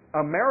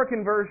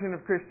American version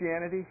of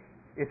Christianity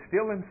is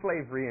still in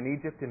slavery in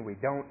Egypt, and we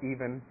don't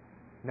even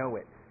know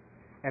it.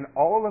 And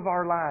all of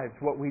our lives,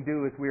 what we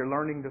do is we are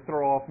learning to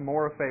throw off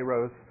more of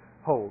Pharaoh's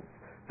holds.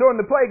 So in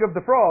the plague of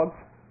the frogs,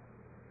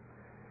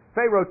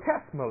 Pharaoh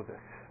tests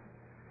Moses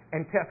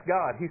and tests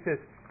God. He says,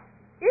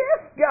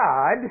 if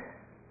God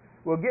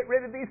will get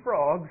rid of these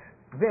frogs,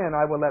 then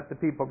I will let the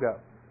people go.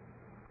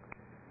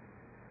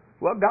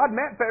 Well, God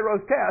met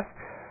Pharaoh's test.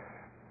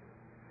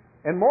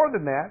 And more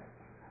than that,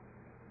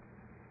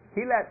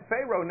 he let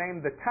Pharaoh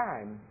name the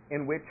time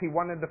in which he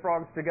wanted the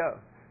frogs to go.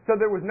 So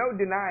there was no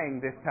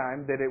denying this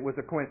time that it was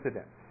a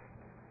coincidence.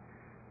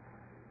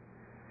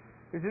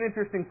 There's an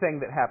interesting thing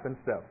that happens,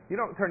 though. You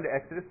don't turn to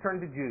Exodus, turn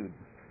to Jude.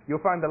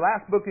 You'll find the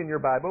last book in your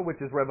Bible, which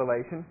is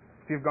Revelation.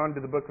 If you've gone to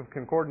the book of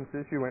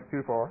concordances, you went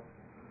too far.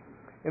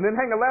 And then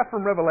hang a left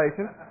from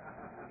Revelation.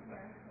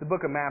 The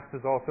book of maps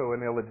is also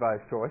an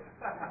ill-advised choice.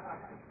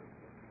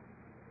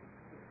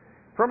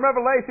 From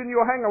Revelation,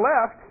 you'll hang a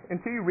left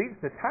until you reach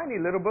the tiny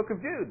little book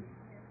of Jude.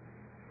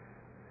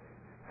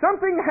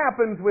 Something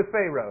happens with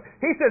Pharaoh.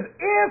 He says,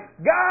 if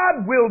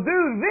God will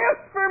do this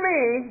for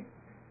me,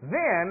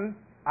 then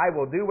I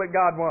will do what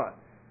God wants.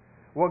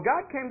 Well,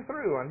 God came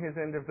through on his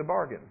end of the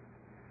bargain,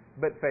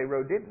 but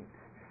Pharaoh didn't.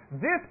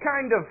 This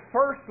kind of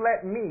first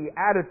let me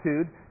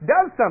attitude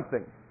does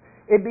something.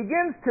 It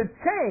begins to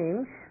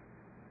change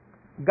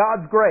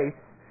God's grace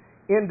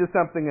into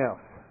something else.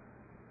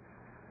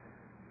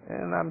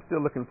 And I'm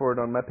still looking for it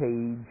on my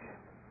page.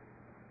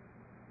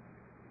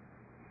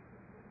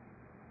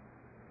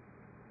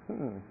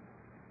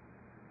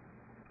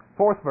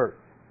 Fourth verse.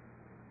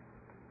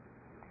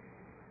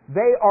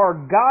 They are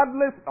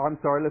godless.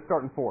 Let's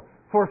start in 4.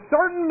 For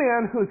certain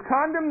men whose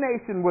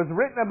condemnation was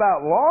written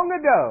about long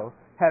ago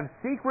have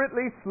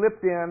secretly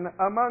slipped in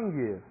among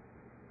you.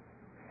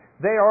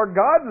 They are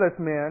godless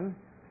men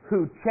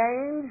who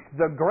change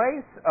the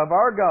grace of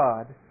our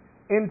God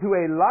into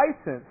a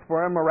license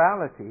for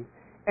immorality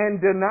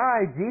and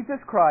deny Jesus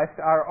Christ,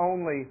 our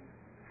only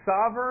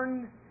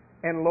sovereign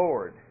and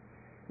Lord.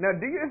 Now,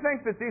 do you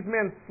think that these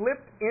men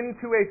slipped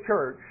into a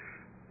church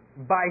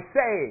by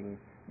saying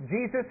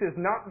Jesus is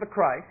not the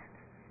Christ,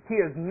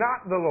 He is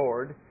not the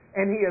Lord,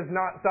 and He is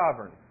not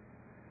sovereign?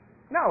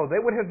 No,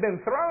 they would have been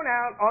thrown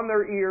out on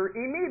their ear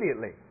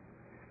immediately.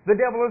 The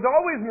devil is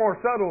always more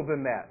subtle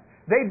than that.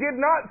 They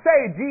did not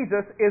say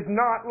Jesus is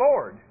not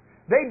Lord.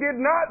 They did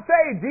not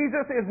say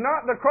Jesus is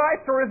not the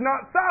Christ or is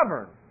not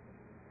sovereign.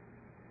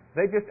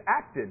 They just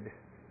acted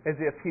as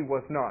if He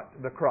was not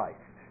the Christ,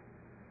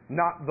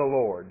 not the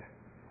Lord,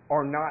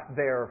 or not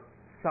their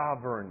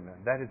sovereign.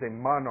 That is a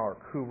monarch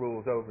who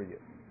rules over you.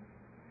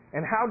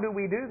 And how do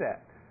we do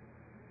that?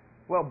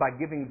 Well, by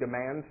giving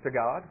demands to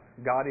God.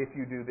 God, if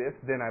you do this,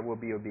 then I will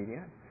be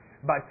obedient.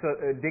 By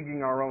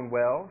digging our own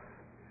wells.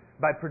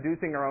 By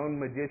producing our own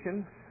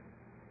magicians.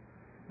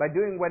 By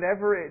doing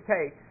whatever it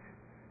takes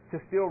to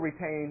still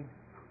retain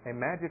a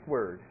magic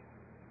word,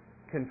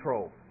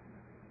 control.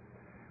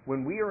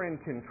 When we are in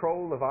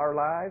control of our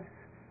lives,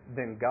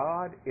 then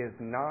God is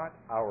not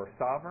our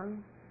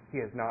sovereign. He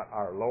is not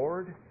our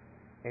Lord.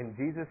 And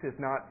Jesus is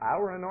not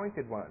our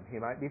anointed one. He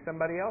might be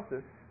somebody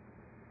else's.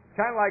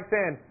 Kind of like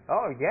saying,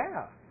 oh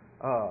yeah,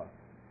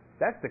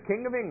 that's the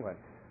King of England.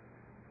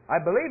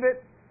 I believe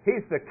it.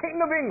 He's the King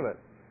of England.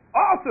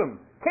 Awesome!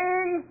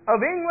 King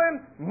of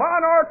England,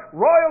 monarch,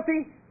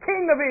 royalty,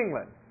 King of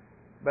England.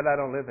 But I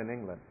don't live in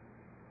England.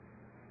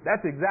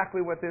 That's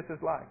exactly what this is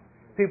like.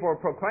 People are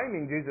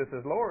proclaiming Jesus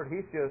as Lord.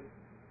 He's just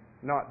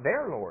not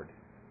their Lord.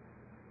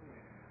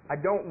 I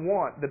don't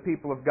want the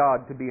people of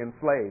God to be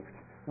enslaved.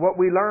 What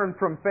we learn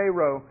from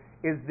Pharaoh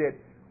is that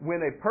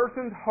when a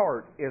person's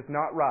heart is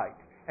not right,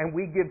 and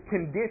we give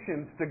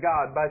conditions to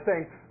God by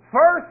saying,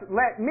 first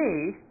let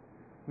me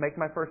make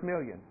my first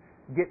million,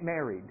 get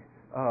married,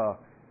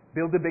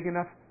 build a big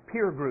enough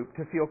peer group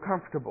to feel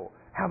comfortable,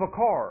 have a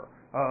car,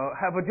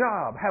 have a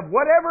job, have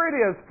whatever it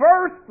is.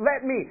 First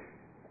let me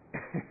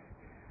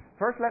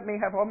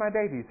have all my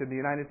babies in the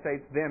United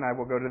States, then I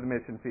will go to the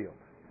mission field.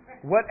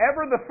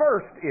 Whatever the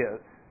first is,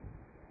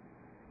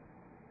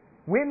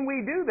 when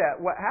we do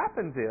that, what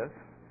happens is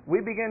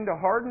we begin to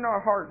harden our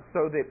hearts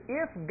so that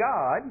if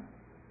God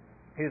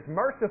is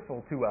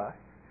merciful to us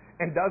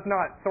and does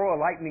not throw a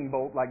lightning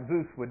bolt like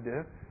Zeus would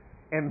do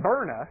and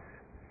burn us,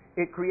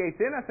 it creates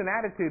in us an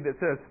attitude that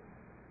says,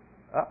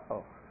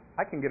 oh,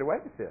 I can get away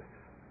with this.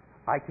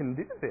 I can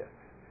do this.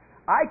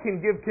 I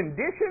can give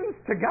conditions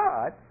to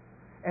God,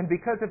 and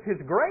because of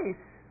His grace,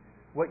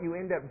 what you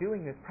end up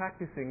doing is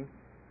practicing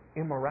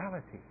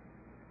immorality.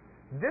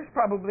 There's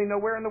probably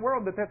nowhere in the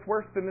world that's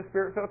worse than the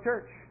Spirit-filled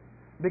church.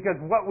 Because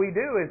what we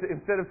do is,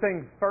 instead of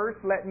saying, first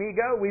let me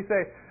go, we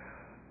say,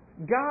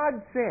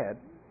 God said,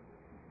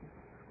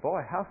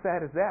 boy, how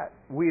sad is that?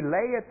 We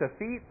lay at the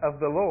feet of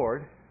the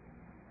Lord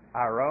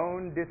our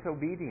own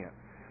disobedience.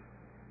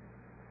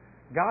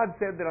 God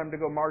said that I'm to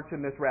go march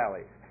in this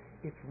rally.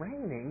 It's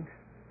raining,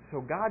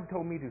 so God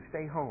told me to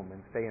stay home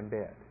and stay in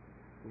bed.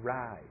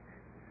 Right.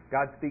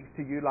 God speaks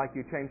to you like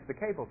you changed the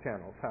cable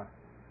channels, huh?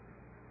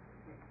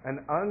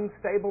 An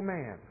unstable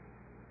man,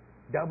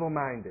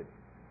 double-minded,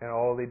 and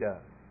all he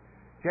does.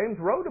 James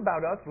wrote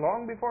about us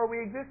long before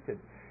we existed.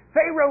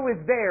 Pharaoh is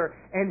there,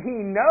 and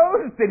he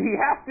knows that he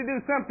has to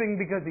do something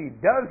because he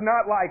does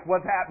not like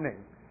what's happening.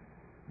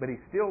 But he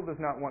still does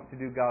not want to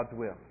do God's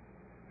will.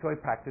 So he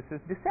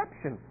practices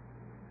deception.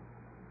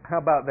 How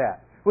about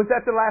that? Was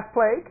that the last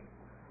plague?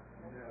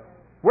 No.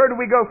 Where do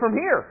we go from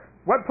here?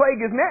 What plague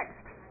is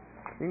next?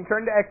 You can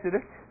turn to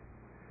Exodus.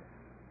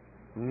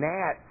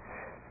 Gnats.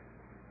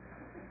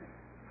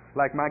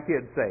 Like my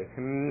kids say,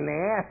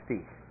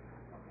 nasty.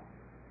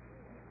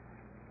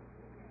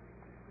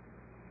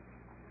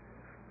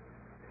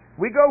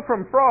 We go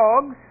from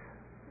frogs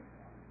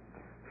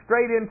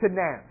straight into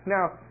gnats.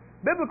 Now,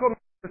 biblical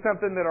gnats are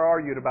something that are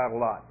argued about a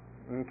lot.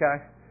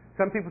 Okay?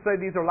 Some people say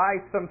these are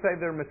lice, some say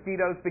they're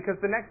mosquitoes, because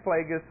the next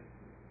plague is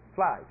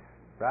flies,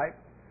 right?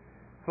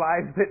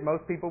 Flies that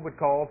most people would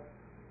call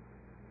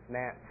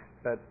gnats,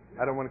 but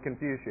I don't want to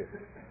confuse you.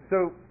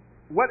 So,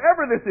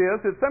 whatever this is,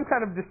 it's some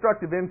kind of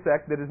destructive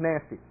insect that is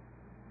nasty.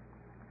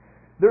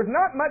 There's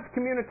not much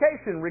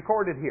communication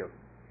recorded here.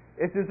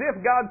 It's as if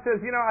God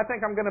says, I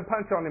think I'm going to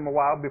punch on him a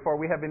while before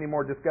we have any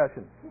more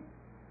discussion.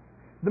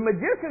 The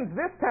magicians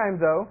this time,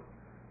 though,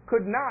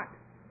 could not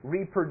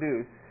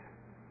reproduce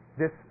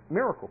this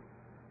miracle.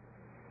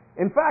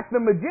 In fact, the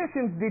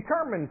magicians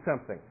determined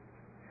something.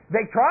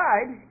 They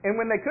tried, and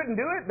when they couldn't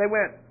do it, they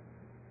went,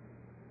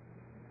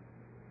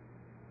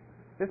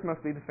 this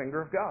must be the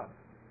finger of God.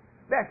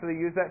 They actually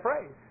used that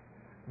phrase.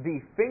 The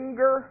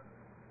finger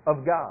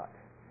of God.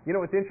 You know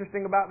what's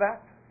interesting about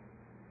that?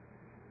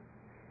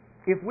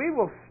 If we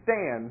will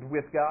stand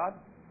with God,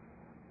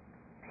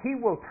 He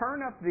will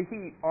turn up the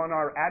heat on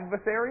our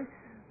adversaries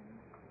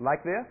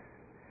like this.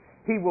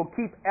 He will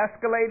keep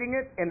escalating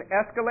it and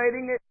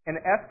escalating it and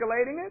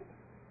escalating it.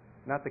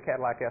 Not the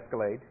Cadillac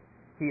Escalade.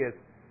 He is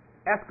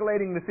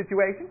escalating the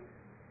situation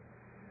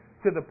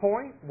to the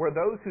point where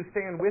those who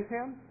stand with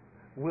Him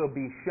will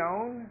be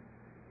shown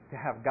to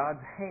have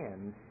God's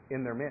hand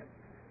in their midst.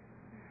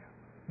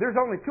 There's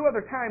only two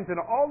other times in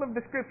all of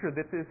the Scripture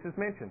that this is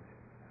mentioned.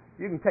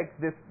 You can take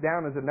this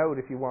down as a note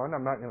if you want.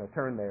 I'm not going to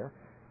turn there.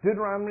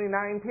 Deuteronomy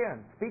 9:10.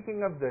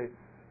 Speaking of the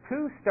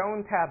two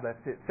stone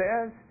tablets, it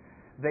says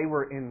they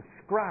were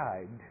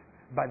inscribed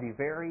by the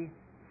very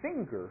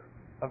finger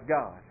of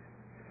God.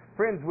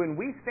 Friends, when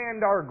we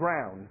stand our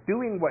ground,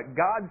 doing what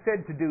God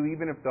said to do,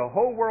 even if the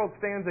whole world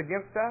stands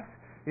against us,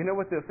 you know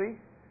what they'll see?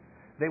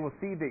 They will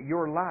see that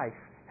your life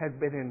has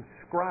been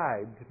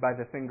inscribed by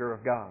the finger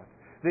of God.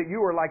 That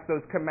you are like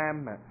those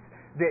commandments.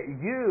 That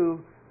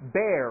you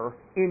bear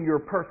in your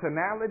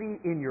personality,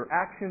 in your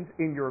actions,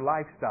 in your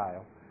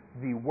lifestyle,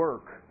 the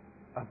work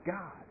of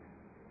God.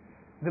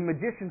 The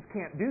magicians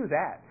can't do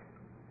that.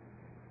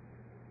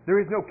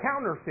 There is no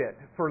counterfeit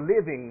for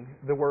living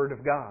the Word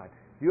of God.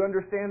 You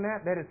understand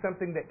that? That is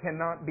something that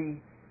cannot be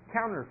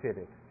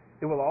counterfeited.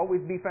 It will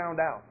always be found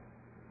out.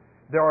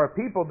 There are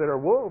people that are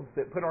wolves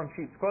that put on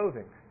sheep's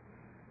clothing.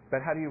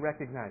 But how do you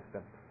recognize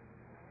them?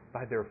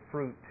 By their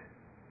fruit.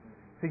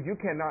 So you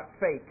cannot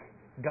fake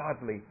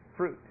godly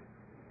fruit.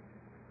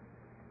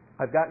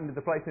 I've gotten to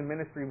the place in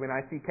ministry when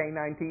I see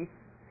canine teeth,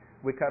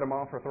 we cut them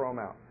off or throw them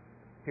out.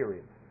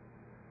 Period.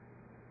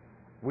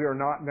 We are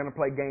not going to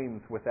play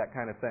games with that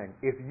kind of thing.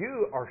 If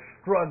you are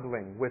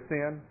struggling with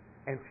sin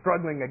and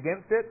struggling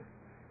against it,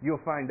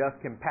 you'll find us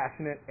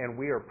compassionate, and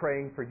we are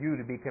praying for you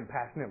to be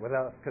compassionate with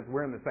us because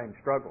we're in the same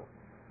struggle.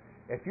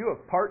 If you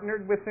have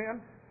partnered with sin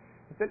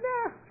and said,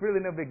 it's really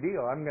no big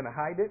deal, I'm going to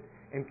hide it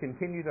and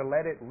continue to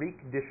let it wreak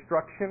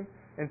destruction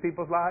in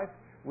people's lives,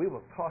 we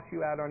will toss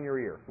you out on your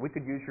ear. We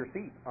could use your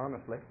seat,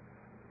 honestly.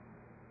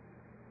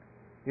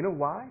 You know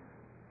why?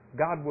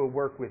 God will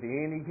work with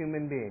any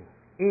human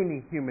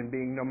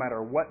being, no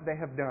matter what they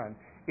have done,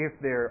 if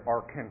they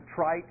are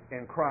contrite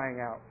and crying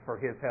out for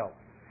His help.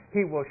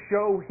 He will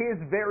show His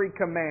very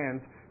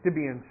commands to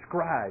be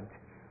inscribed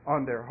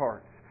on their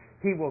hearts.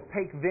 He will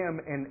take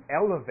them and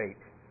elevate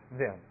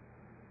them.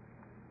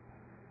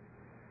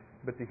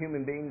 But the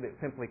human being that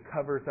simply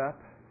covers up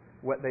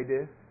what they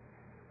do,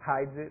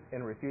 hides it,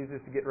 and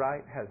refuses to get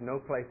right, has no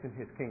place in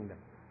His kingdom.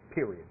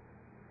 Period.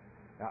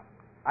 Now,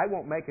 I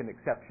won't make an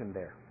exception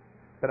there,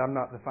 but I'm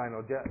not the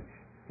final judge.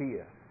 He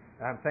is.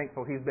 And I'm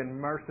thankful He's been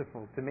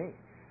merciful to me.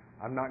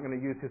 I'm not going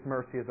to use His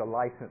mercy as a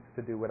license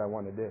to do what I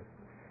want to do.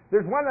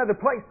 There's one other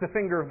place the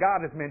finger of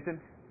God is mentioned.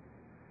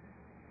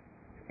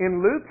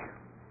 In Luke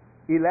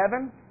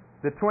 11,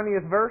 the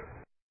 20th verse,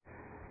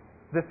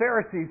 the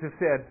Pharisees have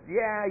said,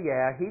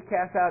 He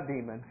casts out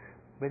demons,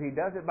 but He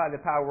does it by the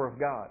power of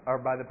God, or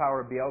by the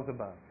power of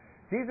Beelzebub.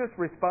 Jesus'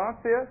 response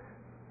is,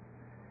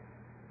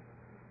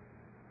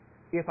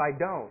 if I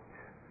don't,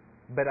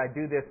 but I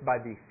do this by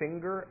the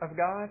finger of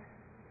God,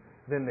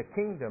 then the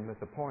kingdom is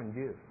upon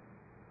you.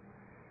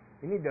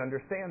 You need to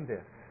understand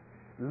this.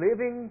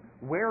 Living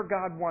where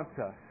God wants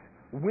us,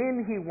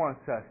 when He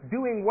wants us,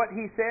 doing what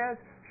He says,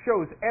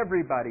 shows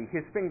everybody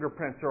His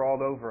fingerprints are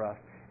all over us.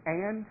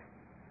 And,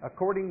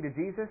 according to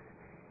Jesus,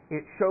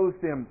 it shows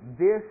them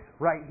this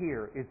right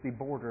here is the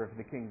border of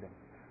the kingdom.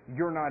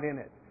 You're not in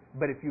it.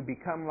 But if you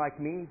become like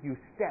me, you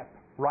step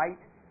right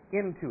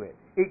into it.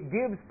 It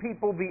gives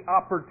people the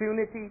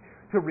opportunity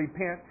to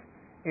repent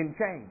and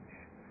change.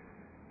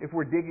 If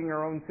we're digging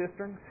our own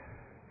cisterns,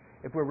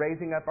 if we're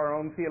raising up our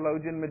own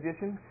theologian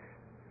magicians,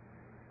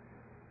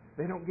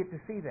 they don't get to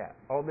see that.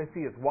 All they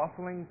see is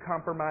waffling,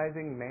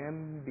 compromising,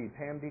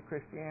 mamby-pamby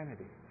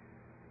Christianity,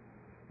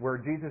 where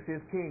Jesus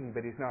is king,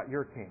 but He's not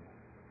your king.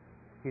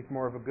 He's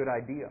more of a good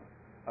idea,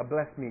 a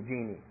bless me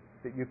genie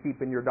that you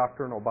keep in your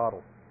doctrinal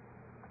bottle.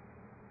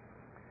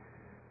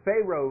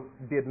 Pharaoh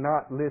did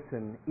not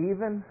listen,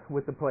 even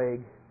with the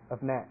plague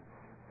of gnats.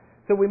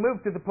 So we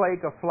move to the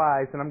plague of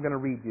flies, and I'm going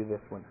to read you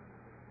this one.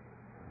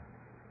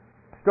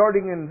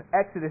 Starting in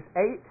Exodus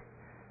 8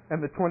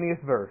 and the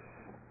 20th verse.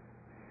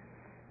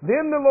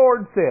 Then the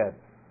Lord said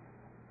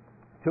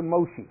to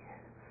Moshe,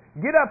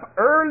 get up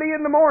early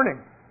in the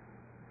morning.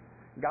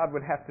 God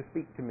would have to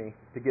speak to me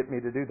to get me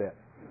to do that.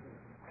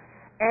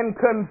 And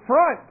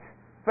confront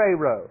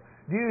Pharaoh.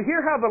 Do you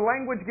hear how the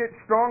language gets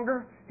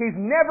stronger? He's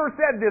never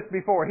said this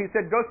before. He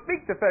said, go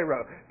speak to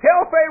Pharaoh.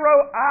 Tell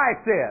Pharaoh I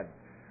said.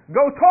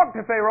 Go talk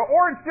to Pharaoh.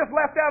 Or it's just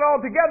left out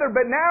altogether.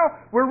 But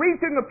now we're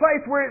reaching the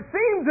place where it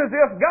seems as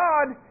if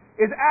God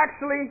is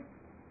actually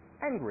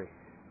angry.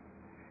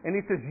 And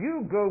He says,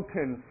 you go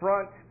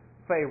confront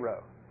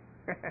Pharaoh.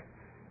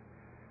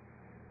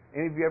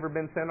 Any of you ever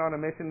been sent on a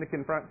mission to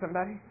confront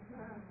somebody?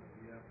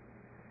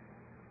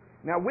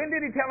 Now, when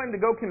did He tell him to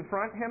go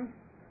confront him?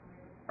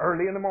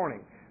 Early in the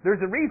morning.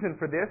 There's a reason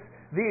for this.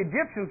 The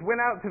Egyptians went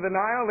out to the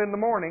Nile in the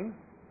morning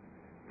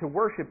to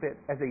worship it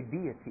as a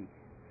deity.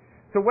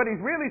 So what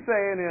He's really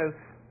saying is,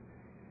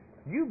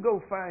 you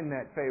go find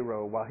that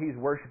Pharaoh while he's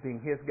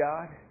worshiping his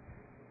God,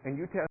 and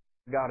you tell him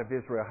the God of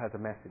Israel has a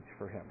message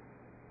for him.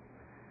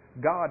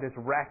 God is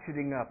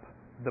ratcheting up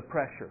the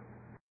pressure.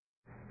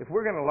 If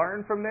we're going to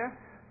learn from this,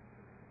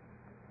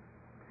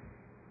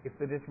 it's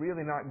that it's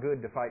really not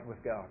good to fight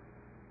with God.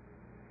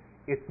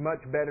 It's much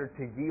better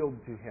to yield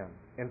to Him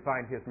and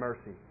find His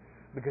mercy,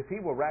 because He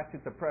will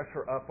ratchet the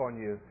pressure up on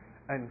you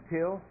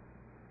until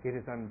it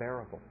is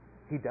unbearable.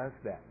 He does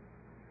that.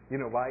 You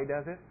know why He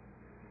does it?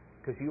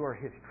 Because you are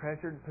His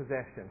treasured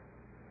possession,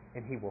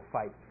 and He will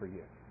fight for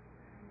you.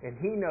 And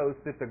He knows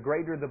that the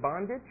greater the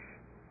bondage,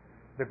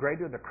 the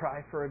greater the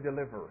cry for a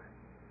deliverer.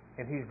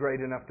 And He's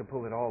great enough to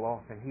pull it all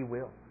off, and He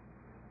will.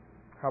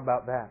 How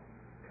about that?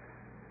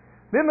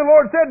 Then the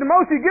Lord said to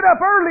Moses, get up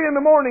early in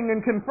the morning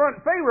and confront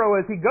Pharaoh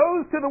as he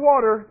goes to the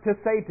water to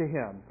say to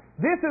him,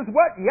 this is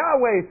what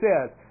Yahweh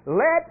says,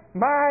 let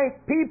my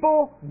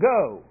people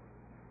go,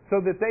 so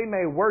that they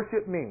may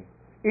worship me.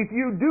 If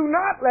you do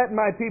not let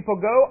my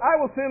people go, I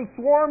will send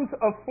swarms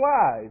of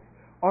flies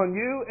on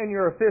you and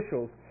your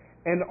officials,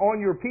 and on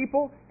your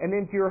people, and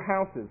into your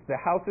houses. The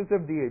houses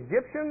of the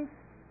Egyptians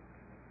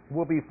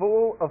will be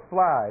full of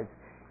flies,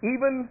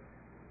 even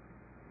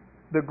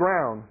the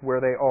ground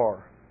where they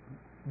are.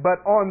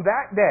 But on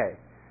that day,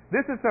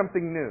 this is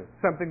something new,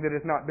 something that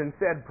has not been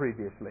said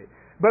previously.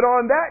 But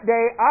on that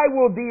day, I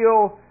will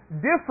deal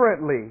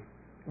differently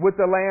with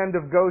the land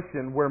of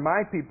Goshen where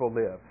my people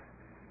live.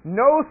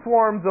 No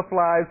swarms of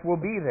flies will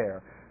be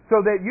there,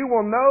 so that you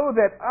will know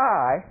that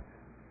I,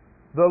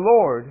 the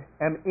Lord,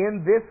 am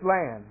in this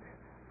land.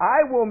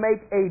 I will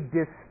make a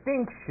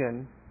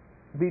distinction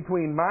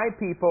between my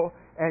people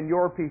and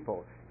your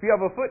people. If you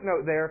have a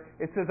footnote there,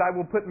 it says, I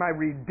will put my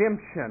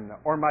redemption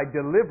or my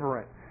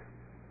deliverance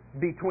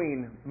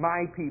between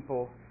my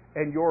people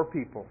and your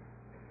people.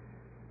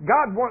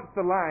 God wants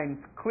the lines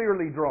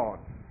clearly drawn.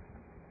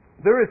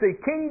 There is a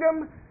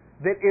kingdom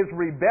that is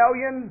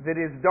rebellion, that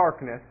is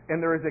darkness,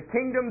 and there is a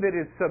kingdom that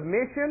is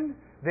submission,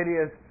 that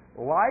is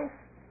life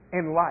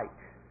and light.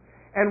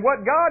 And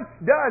what God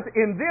does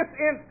in this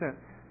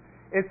instance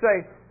is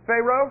say,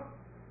 Pharaoh,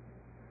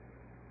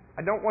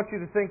 I don't want you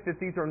to think that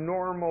these are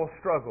normal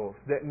struggles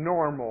that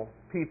normal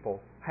people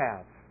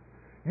have.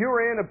 You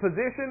are in a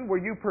position where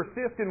you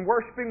persist in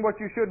worshiping what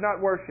you should not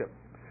worship.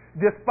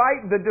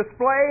 Despite the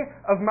display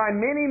of my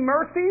many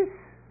mercies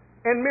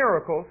and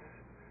miracles,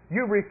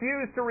 you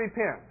refuse to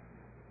repent.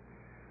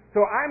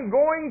 So I'm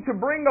going to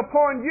bring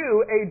upon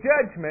you a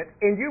judgment,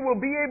 and you will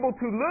be able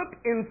to look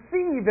and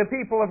see the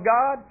people of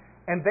God,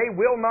 and they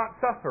will not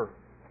suffer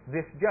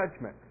this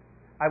judgment.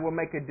 I will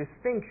make a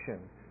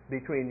distinction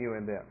between you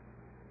and them.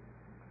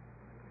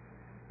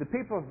 The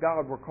people of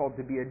God were called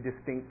to be a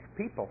distinct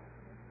people.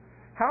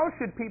 How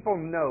should people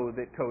know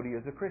that Cody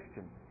is a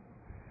Christian?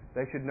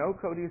 They should know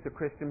Cody is a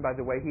Christian by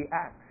the way he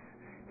acts.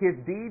 His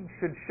deeds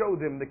should show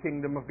them the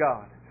kingdom of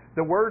God.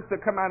 The words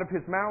that come out of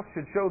his mouth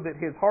should show that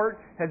his heart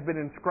has been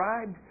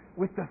inscribed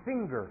with the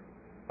finger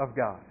of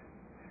God.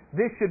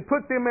 This should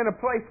put them in a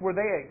place where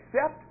they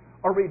accept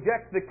or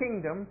reject the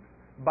kingdom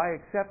by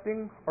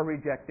accepting or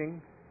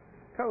rejecting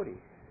Cody.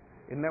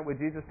 Isn't that what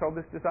Jesus told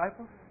his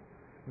disciples?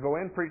 Go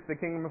in, preach the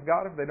kingdom of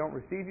God. If they don't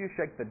receive you,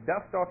 shake the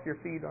dust off your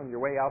feet on your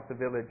way out the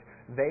village.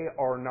 They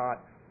are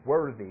not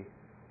worthy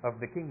of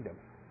the kingdom.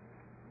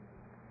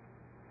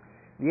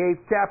 The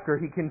 8th chapter,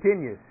 he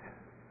continues.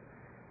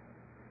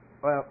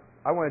 Well,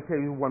 I want to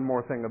tell you one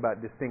more thing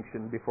about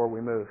distinction before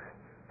we move.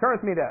 Turn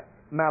with me to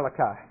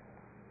Malachi.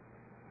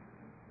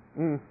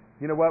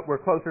 You know what? We're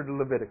closer to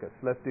Leviticus.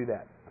 Let's do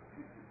that.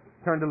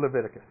 Turn to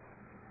Leviticus.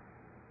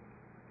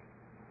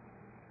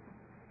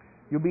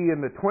 You'll be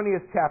in the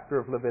 20th chapter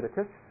of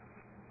Leviticus.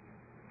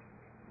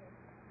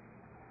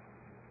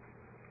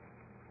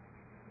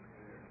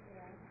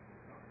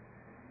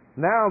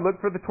 Now look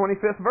for the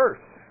 25th verse.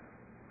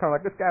 Kind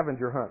of like a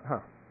scavenger hunt, huh?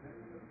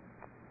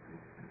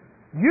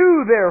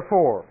 You,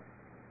 therefore,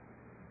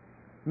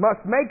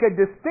 must make a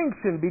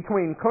distinction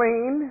between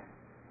clean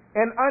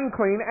and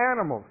unclean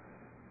animals.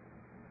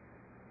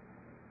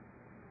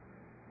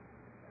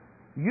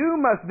 You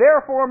must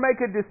therefore make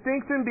a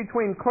distinction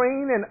between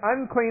clean and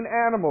unclean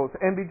animals,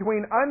 and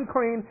between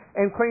unclean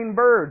and clean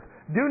birds.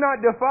 Do not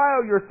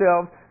defile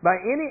yourselves by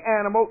any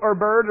animal or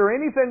bird or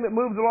anything that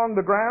moves along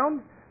the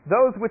ground.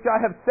 Those which I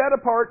have set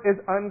apart is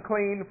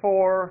unclean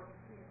for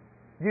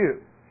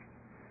you.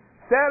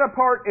 Set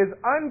apart is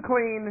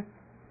unclean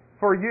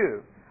for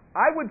you.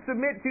 I would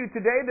submit to you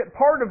today that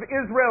part of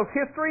Israel's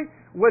history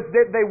was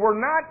that they were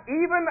not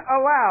even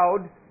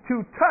allowed to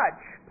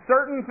touch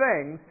certain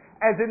things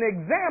as an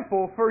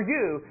example for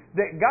you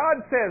that God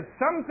says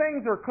some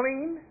things are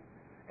clean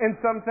and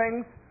some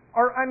things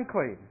are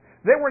unclean.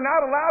 They were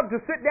not allowed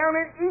to sit down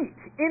and eat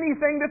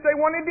anything that they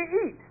wanted to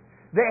eat.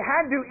 They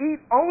had to eat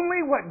only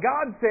what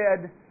God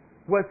said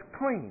was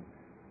clean.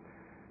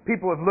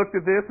 People have looked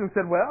at this and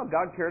said, well,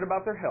 God cared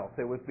about their health.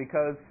 It was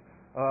because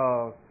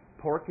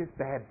pork is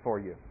bad for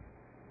you.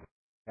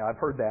 Now, I've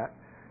heard that.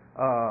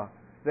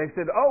 They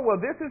said, oh, well,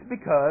 this is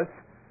because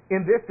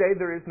in this day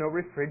there is no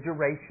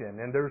refrigeration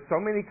and there's so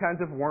many kinds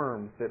of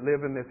worms that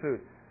live in this food.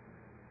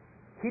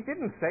 He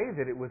didn't say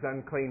that it was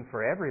unclean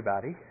for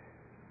everybody.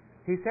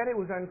 He said it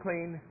was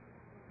unclean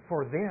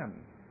for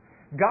them.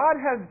 God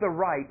has the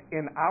right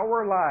in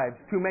our lives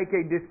to make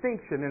a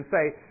distinction and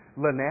say,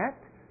 Lynette,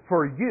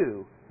 for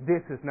you,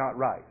 this is not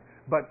right.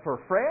 But for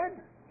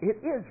Fred, it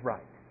is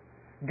right.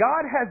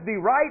 God has the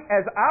right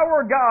as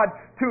our God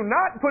to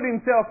not put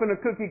himself in a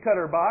cookie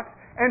cutter box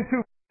and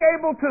to be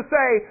able to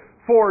say,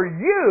 for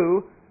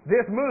you,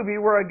 this movie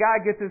where a guy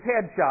gets his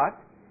head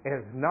shot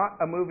is not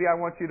a movie I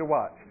want you to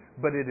watch,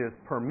 but it is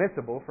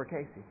permissible for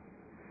Casey.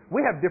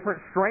 We have different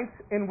strengths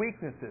and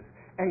weaknesses,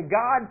 and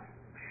God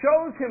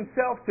shows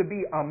himself to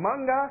be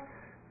among us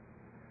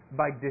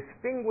by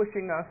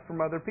distinguishing us from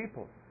other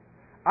people.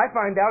 I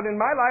find out in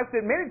my life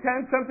that many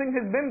times something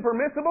has been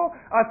permissible.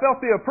 I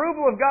felt the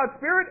approval of God's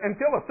Spirit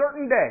until a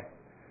certain day.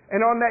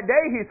 And on that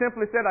day, he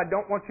simply said, I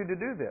don't want you to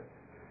do this.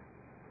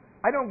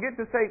 I don't get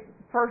to say,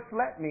 first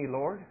let me,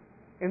 Lord,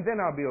 and then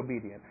I'll be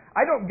obedient.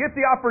 I don't get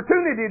the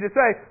opportunity to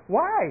say,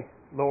 why,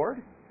 Lord?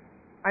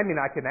 I mean,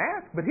 I can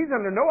ask, but he's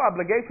under no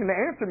obligation to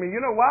answer me.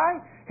 You know why?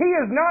 He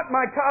is not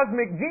my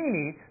cosmic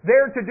genie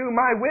there to do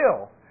my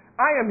will.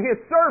 I am his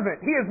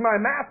servant. He is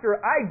my master.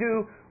 I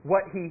do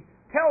what he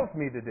tells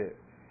me to do.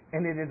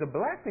 And it is a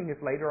blessing if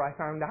later I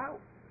found out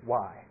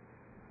why.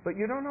 But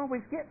you don't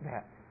always get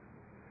that.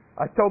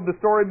 I told the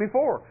story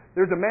before.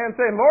 There's a man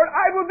saying, Lord,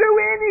 I will do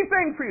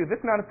anything for you. This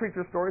is not a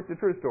preacher story, it's a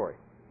true story.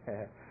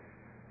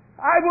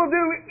 I will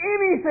do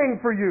anything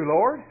for you,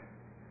 Lord.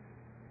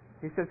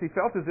 He says he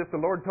felt as if the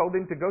Lord told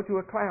him to go to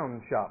a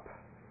clown shop.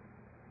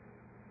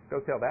 Go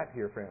tell that to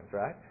your friends,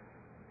 right?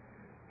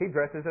 He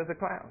dresses as a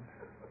clown.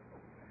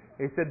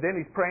 He said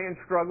then he's praying,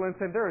 struggling,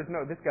 saying,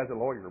 this guy's a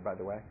lawyer, by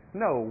the way.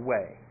 No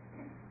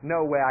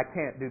way, I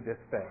can't do this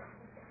thing.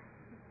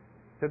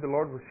 Said the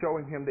Lord was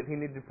showing him that he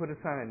needed to put a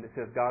sign that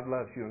says God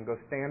loves you and go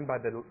stand by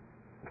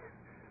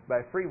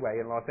a freeway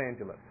in Los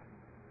Angeles.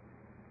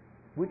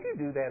 Would you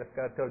do that if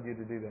God told you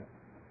to do that?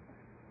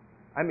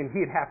 I mean,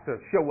 he'd have to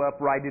show up,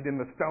 write it in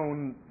the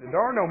stone. There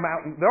are no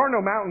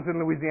mountains in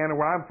Louisiana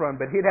where I'm from,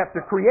 but he'd have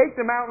to create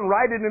the mountain,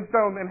 write it in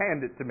stone, and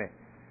hand it to me.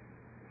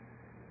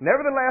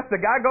 Nevertheless,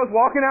 the guy goes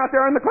walking out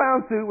there in the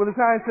clown suit with a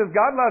sign that says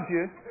God loves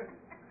you.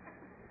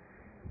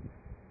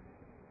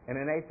 And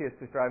an atheist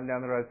was driving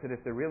down the road and said,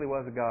 if there really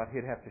was a God,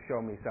 he'd have to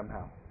show me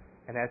somehow.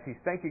 And as he's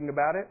thinking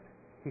about it,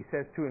 he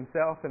says to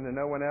himself and to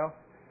no one else,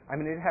 I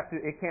mean,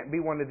 it can't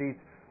be one of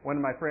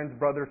my friend's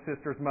brother,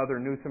 sister's mother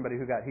knew somebody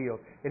who got healed.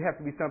 It'd have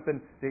to be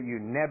something that you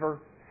never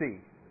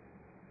see.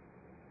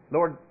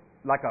 Lord,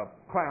 like a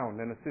clown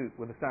in a suit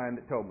with a sign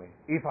that told me,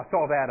 if I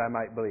saw that, I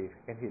might believe.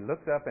 And he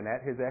looks up, and at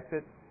his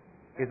exit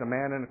is a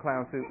man in a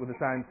clown suit with a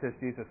sign that says,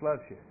 Jesus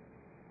loves you.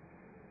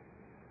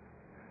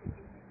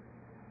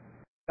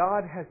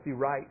 God has the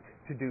right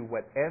to do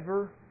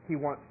whatever he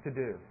wants to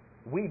do.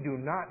 We do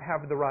not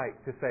have the right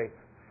to say,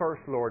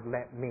 first, Lord,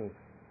 let me.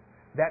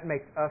 That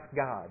makes us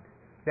God.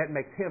 That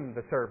makes him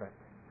the servant.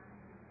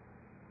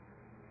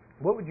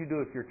 What would you do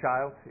if your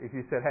child, if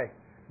you said, hey,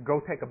 go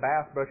take a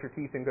bath, brush your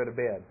teeth, and go to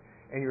bed,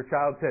 and your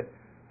child said,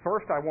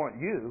 first I want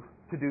you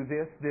to do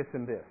this, this,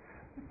 and this?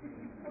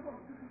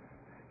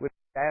 Would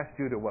you ask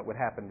Judah what would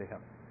happen to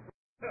him?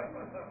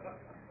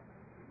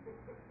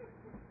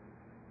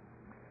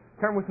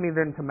 Turn with me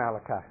then to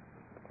Malachi.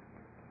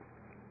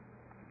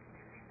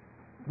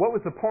 What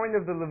was the point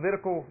of the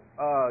Levitical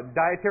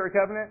dietary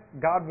covenant?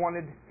 God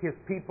wanted His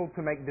people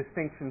to make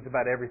distinctions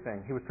about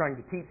everything. He was trying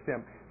to teach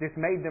them. This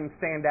made them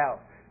stand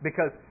out,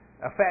 because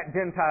a fat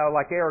Gentile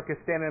like Eric is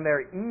standing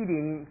there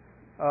eating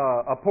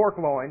a pork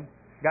loin,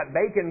 got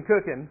bacon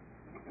cooking.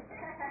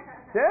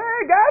 Hey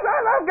guys, I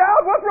love God.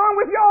 What's wrong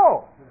with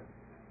y'all?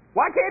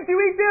 Why can't you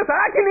eat this?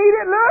 I can eat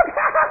it. Look,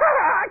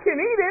 I can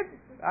eat it.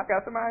 I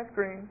got some ice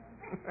cream.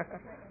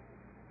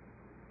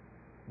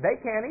 They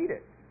can't eat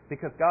it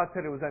because God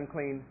said it was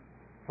unclean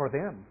for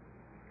them.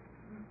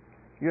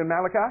 You in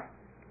Malachi?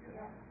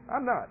 Yeah.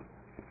 I'm not.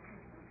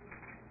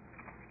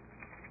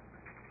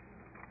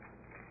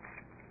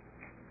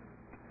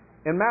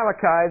 In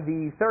Malachi,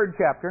 the 3rd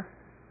chapter,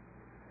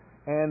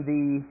 and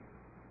the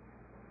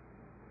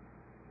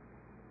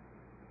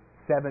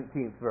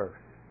 17th verse.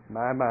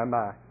 My.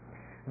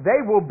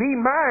 They will be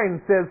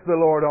mine, says the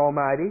Lord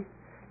Almighty,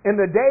 in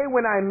the day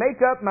when I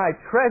make up my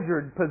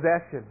treasured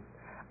possessions.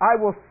 I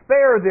will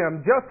spare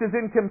them, just as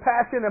in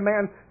compassion a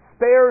man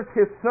spares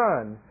his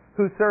son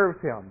who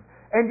serves him.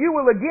 And you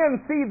will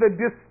again see the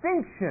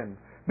distinction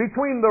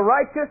between the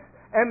righteous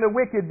and the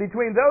wicked,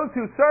 between those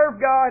who serve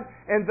God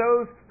and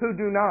those who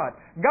do not.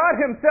 God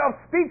Himself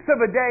speaks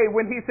of a day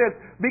when He says,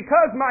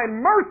 because my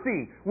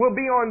mercy will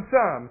be on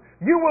some,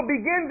 you will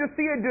begin to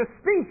see a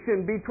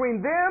distinction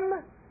between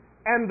them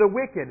and the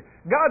wicked.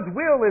 God's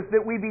will is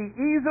that we be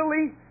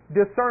easily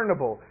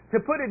discernible. To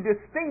put a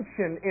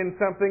distinction in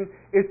something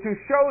is to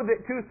show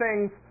that two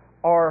things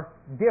are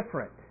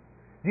different.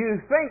 Do you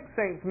think,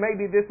 saints,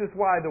 maybe this is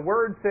why the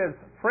Word says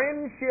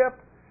friendship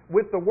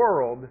with the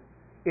world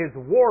is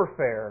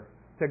warfare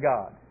to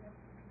God?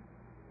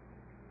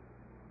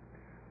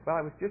 Well,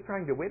 I was just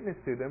trying to witness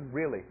to them.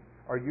 Really,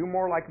 are you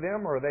more like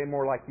them, or are they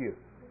more like you?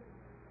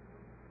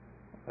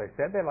 They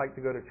said they like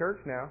to go to church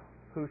now.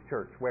 Whose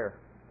church? Where?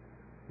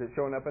 Is it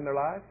showing up in their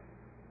lives?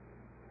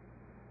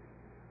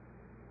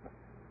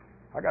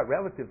 I got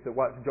relatives that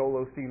watch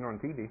Joel Osteen on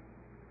TV.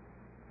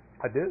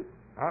 I do.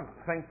 I'm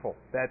thankful.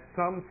 That's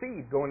some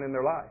seed going in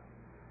their life.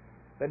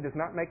 That does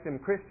not make them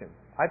Christians.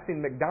 I've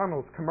seen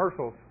McDonald's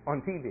commercials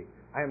on TV.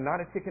 I am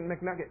not a chicken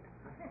McNugget.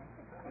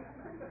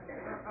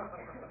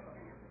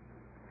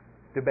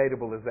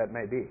 Debatable as that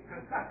may be.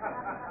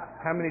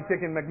 How many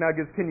chicken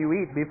McNuggets can you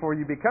eat before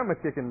you become a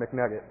chicken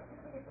McNugget?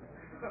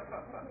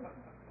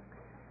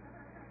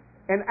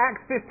 In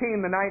Acts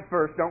 15, the 9th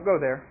verse, don't go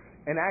there.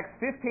 In Acts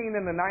 15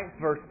 and the 9th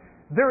verse,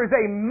 there is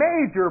a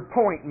major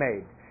point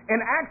made. In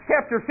Acts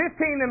chapter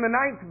 15 and the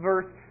 9th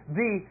verse,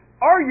 the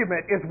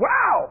argument is,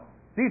 wow,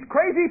 these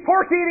crazy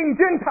pork-eating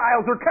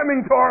Gentiles are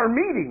coming to our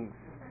meetings.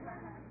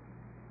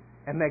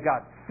 And they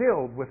got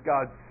filled with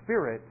God's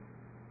Spirit,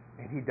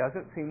 and He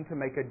doesn't seem to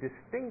make a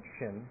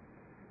distinction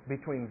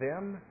between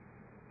them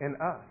and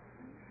us.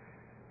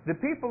 The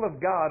people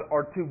of God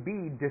are to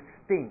be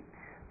distinct.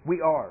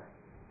 We are.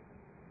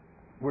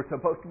 We're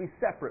supposed to be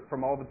separate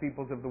from all the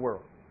peoples of the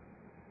world.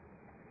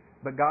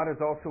 But God is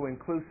also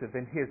inclusive,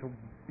 and His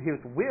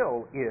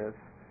will is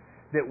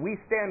that we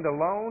stand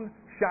alone,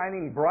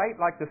 shining bright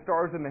like the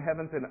stars in the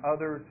heavens, and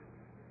others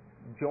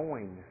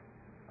join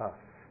us.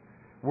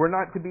 We're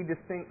not to be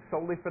distinct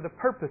solely for the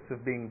purpose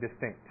of being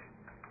distinct.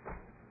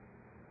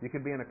 You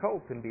could be in a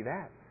cult and be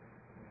that.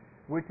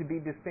 We're to be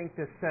distinct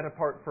as set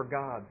apart for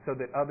God, so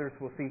that others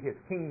will see His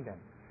kingdom.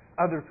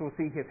 Others will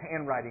see His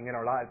handwriting in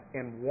our lives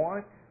and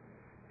want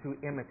to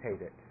imitate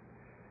it.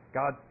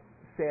 God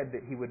said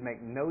that He would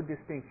make no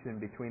distinction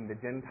between the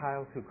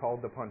Gentiles who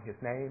called upon His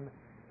name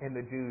and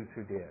the Jews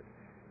who did.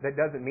 That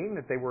doesn't mean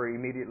that they were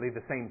immediately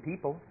the same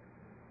people,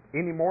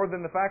 any more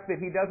than the fact that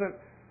He doesn't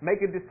make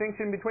a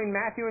distinction between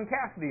Matthew and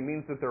Cassidy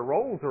means that their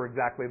roles are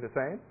exactly the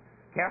same.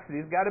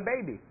 Cassidy's got a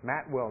baby.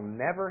 Matt will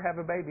never have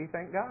a baby,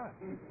 thank God.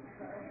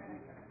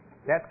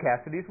 That's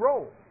Cassidy's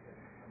role.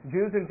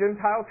 Jews and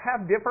Gentiles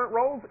have different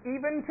roles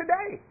even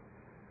today.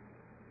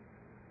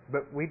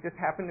 But we just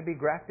happen to be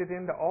grafted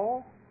into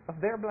all of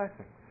their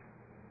blessings,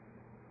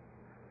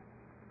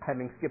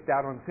 having skipped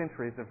out on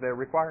centuries of their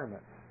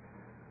requirements.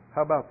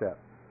 How about that?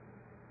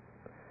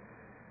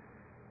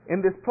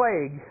 In this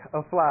plague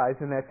of flies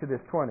in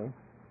Exodus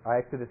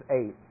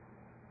 8,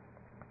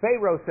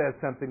 Pharaoh says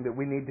something that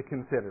we need to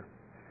consider.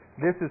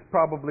 This is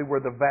probably where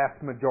the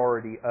vast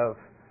majority of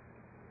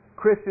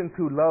Christians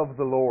who love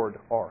the Lord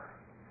are.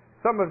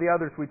 Some of the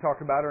others we talk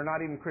about are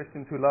not even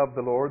Christians who love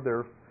the Lord.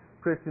 They're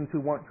Christians who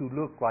want to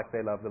look like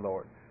they love the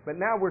Lord. But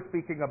now we're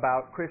speaking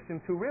about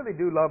Christians who really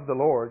do love the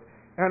Lord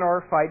and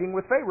are fighting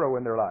with Pharaoh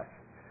in their life.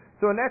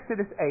 So in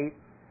Exodus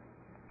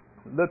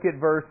 8, look at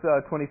verse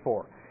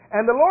 24.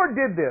 And the Lord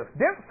did this.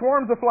 Dense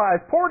swarms of flies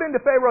poured into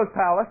Pharaoh's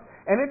palace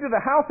and into the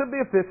house of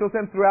the officials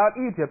and throughout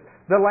Egypt.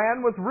 The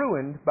land was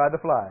ruined by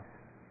the flies.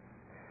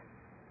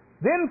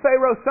 Then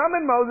Pharaoh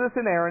summoned Moses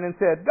and Aaron and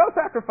said, "Go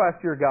sacrifice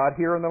to your God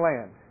here in the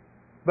land."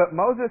 But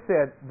Moses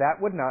said,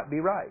 "That would not be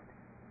right."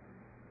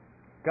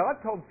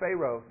 God told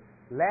Pharaoh,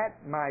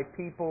 "Let my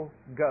people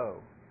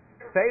go."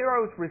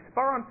 Pharaoh's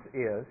response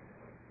is,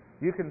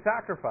 "You can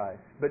sacrifice,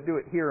 but do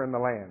it here in the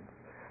land."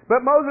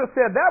 But Moses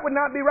said, "That would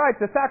not be right.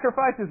 The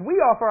sacrifices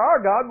we offer our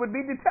God would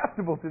be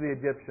detestable to the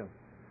Egyptians."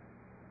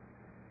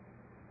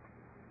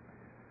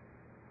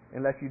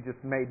 Unless you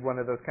just made one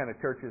of those kind of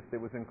churches that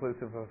was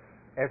inclusive of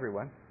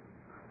everyone.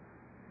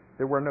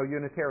 There were no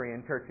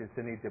Unitarian churches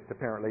in Egypt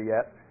apparently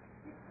yet.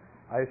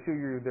 I assure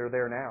you they're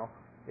there now,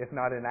 if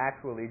not in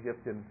actual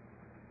Egypt, in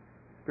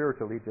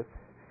spiritual Egypt.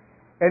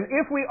 "And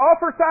if we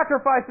offer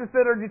sacrifices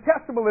that are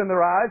detestable in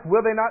their eyes,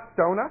 will they not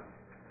stone us?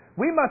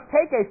 We must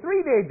take a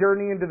 3-day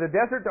journey into the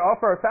desert to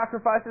offer our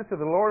sacrifices to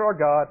the Lord our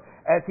God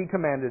as He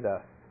commanded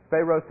us."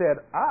 Pharaoh said,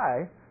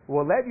 "I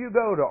will let you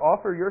go to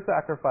offer your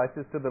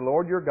sacrifices to the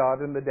Lord your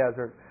God in the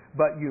desert,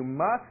 but you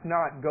must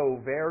not go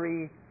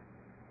very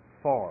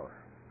far."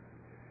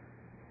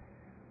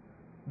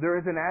 There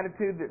is an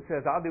attitude that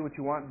says, "I'll do what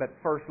you want, but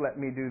first let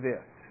me do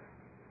this."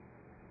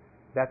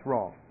 That's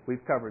wrong.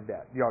 We've covered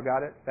that. Y'all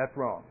got it? That's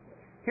wrong.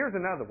 Here's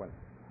another one.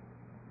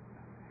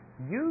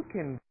 You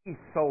can be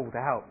sold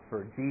out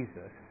for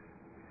Jesus.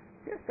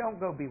 Just don't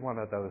go be one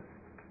of those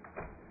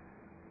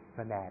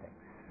fanatics.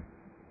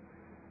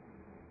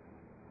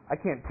 I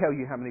can't tell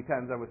you how many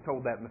times I was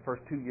told that in the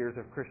first 2 years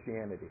of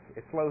Christianity.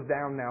 It slows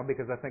down now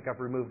because I think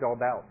I've removed all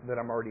doubt that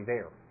I'm already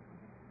there.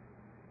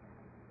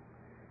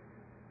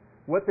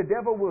 What the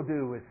devil will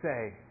do is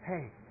say,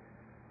 "Hey,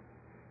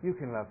 you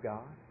can love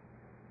God.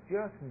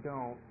 Just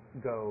don't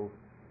go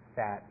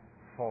that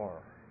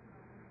far."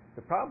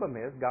 The problem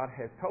is God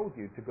has told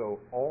you to go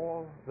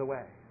all the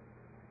way.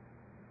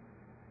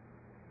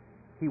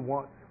 He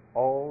wants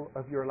all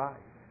of your life.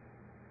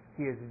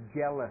 He is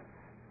jealous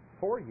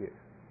for you.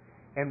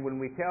 And when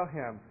we tell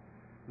Him,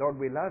 "Lord,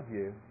 we love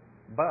you,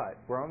 but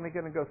we're only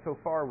going to go so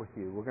far with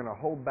you. We're going to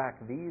hold back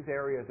these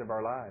areas of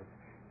our lives,"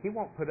 He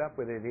won't put up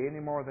with it any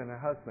more than a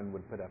husband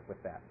would put up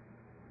with that.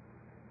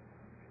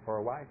 Or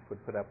a wife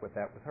would put up with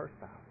that with her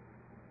spouse.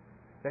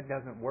 That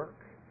doesn't work.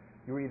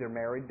 You're either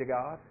married to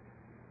God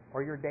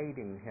or you're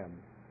dating Him.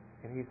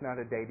 And He's not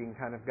a dating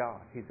kind of God.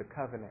 He's a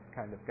covenant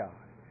kind of God.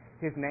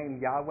 His name,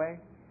 Yahweh,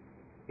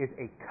 is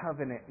a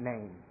covenant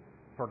name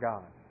for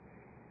God.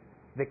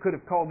 They could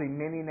have called Him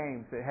many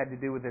names that had to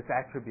do with His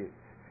attributes.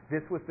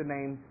 This was the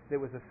name that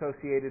was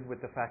associated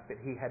with the fact that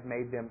He had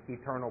made them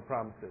eternal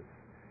promises.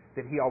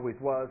 That He always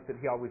was, that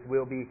He always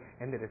will be,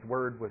 and that His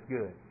word was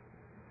good.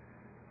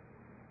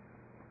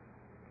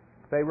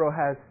 Pharaoh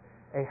has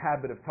a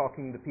habit of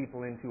talking the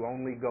people into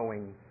only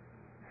going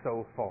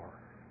so far.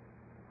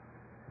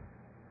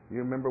 You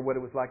remember what it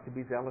was like to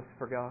be zealous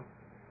for God?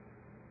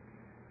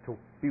 To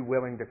be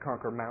willing to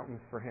conquer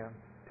mountains for Him?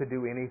 To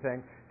do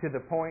anything? To the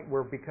point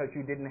where because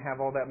you didn't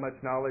have all that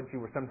much knowledge, you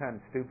were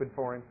sometimes stupid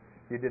for Him?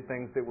 You did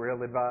things that were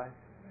ill-advised?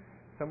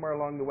 Somewhere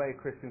along the way,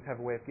 Christians have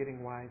a way of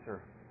getting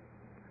wiser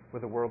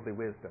with a worldly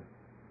wisdom,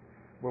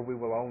 where we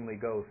will only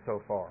go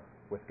so far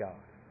with God.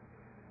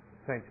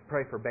 Saints,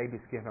 pray for baby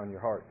skin on your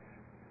hearts.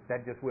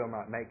 That just will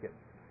not make it.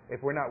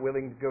 If we're not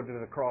willing to go to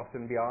the cross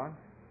and beyond,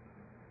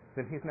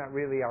 then He's not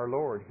really our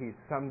Lord. He's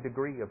some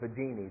degree of a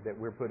genie that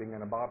we're putting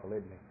in a bottle,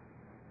 isn't He?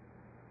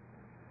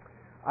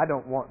 I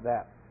don't want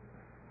that.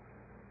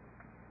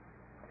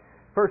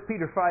 1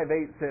 Peter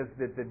 5:8 says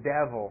that the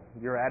devil,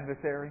 your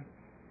adversary,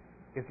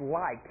 is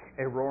like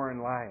a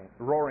roaring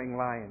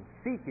lion,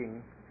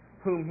 seeking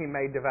whom he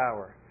may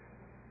devour.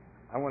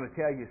 I want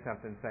to tell you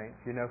something, saints.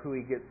 You know who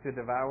he gets to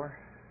devour?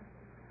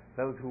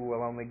 Those who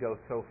will only go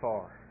so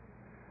far.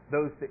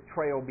 Those that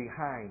trail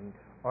behind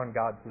on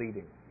God's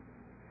leading.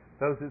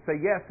 Those that say,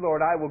 "Yes,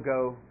 Lord, I will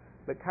go,"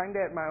 but kind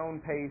of at my own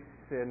pace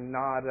and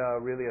not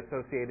really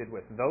associated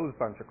with those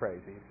bunch of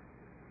crazies.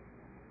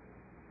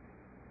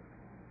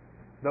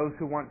 Those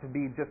who want to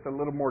be just a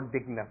little more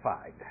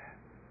dignified.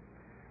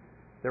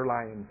 They're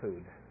lion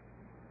food.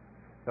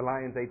 The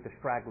lions ate the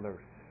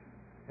stragglers,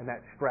 and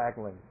that's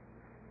straggling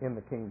in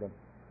the kingdom.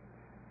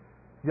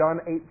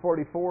 John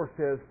 8:44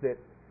 says that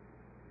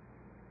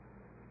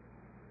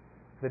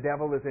the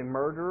devil is a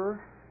murderer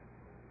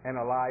and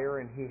a liar,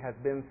 and he has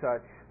been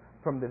such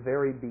from the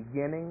very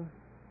beginning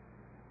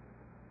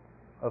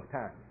of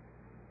time.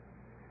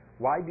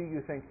 Why do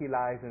you think he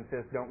lies and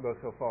says, "Don't go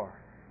so far"?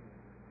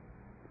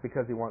 It's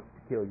because he wants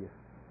to kill you.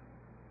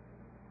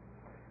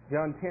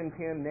 John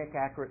 10:10, Nick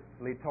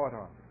accurately taught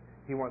on.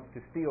 He wants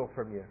to steal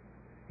from you.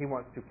 He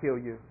wants to kill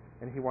you,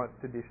 and he wants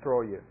to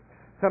destroy you.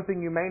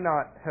 Something you may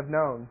not have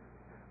known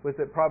was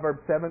that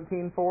Proverbs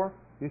 17:4,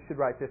 you should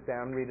write this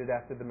down, read it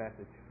after the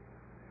message.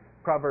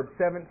 Proverbs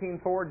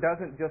 17:4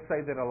 doesn't just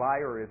say that a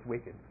liar is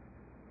wicked.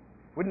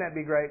 Wouldn't that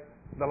be great?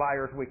 The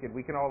liar is wicked.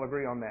 We can all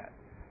agree on that.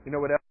 You know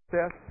what else it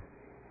says?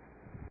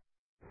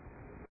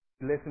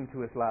 Listen to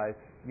his lies.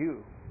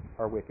 You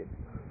are wicked.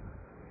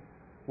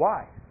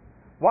 Why?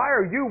 Why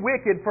are you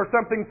wicked for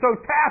something so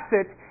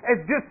tacit as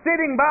just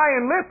sitting by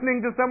and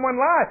listening to someone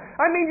lie?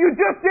 I mean, you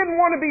just didn't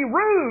want to be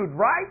rude,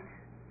 right?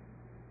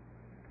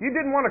 You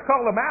didn't want to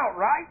call them out,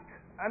 right?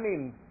 I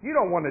mean, you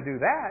don't want to do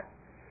that.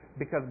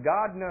 Because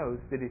God knows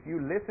that if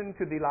you listen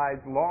to the lies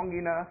long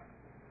enough,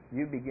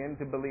 you begin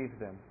to believe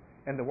them.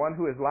 And the one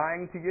who is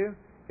lying to you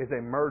is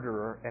a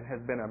murderer and has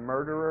been a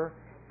murderer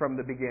from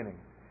the beginning.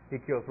 He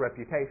kills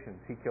reputations,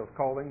 he kills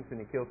callings, and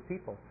he kills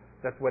people.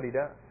 That's what he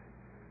does.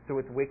 So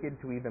it's wicked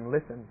to even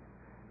listen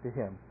to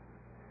him.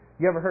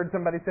 You ever heard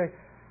somebody say,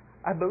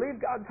 I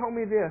believe God told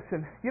me this,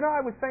 and I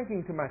was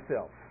thinking to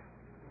myself.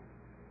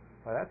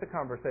 Well, that's a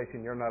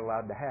conversation you're not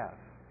allowed to have.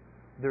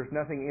 There's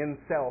nothing in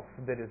self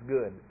that is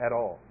good at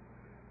all.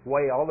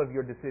 Weigh all of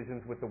your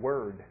decisions with the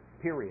Word,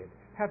 period.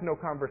 Have no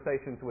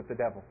conversations with the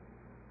devil.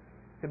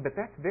 But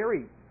that's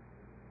very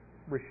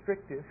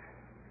restrictive.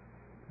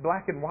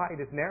 Black and white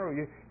is narrow.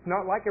 It's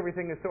not like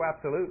everything is so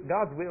absolute.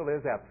 God's will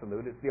is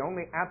absolute. It's the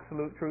only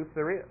absolute truth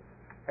there is.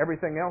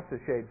 Everything else is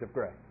shades of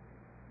gray.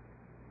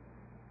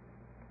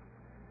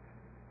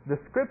 The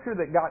scripture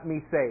that got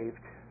me saved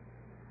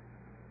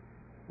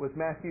was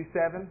Matthew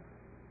 7.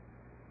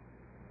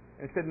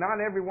 It said, not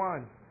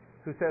everyone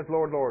who says,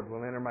 Lord, Lord,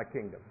 will enter my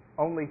kingdom.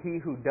 Only he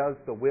who does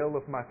the will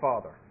of my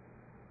Father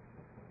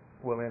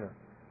will enter.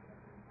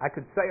 I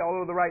could say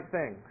all of the right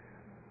things.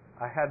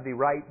 I had the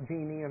right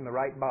genie and the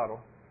right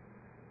bottle,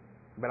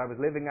 but I was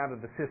living out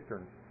of the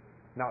cistern,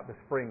 not the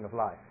spring of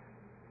life.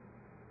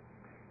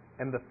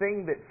 And the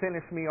thing that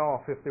finished me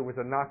off, if there was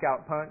a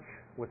knockout punch,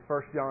 was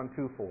 1 John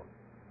 2:4. It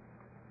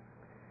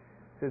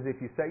says,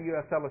 if you say you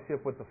have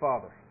fellowship with the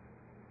Father,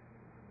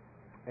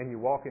 and you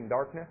walk in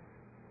darkness,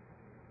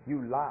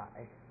 you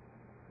lie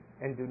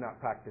and do not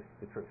practice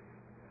the truth.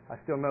 I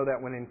still know that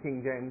one in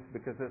King James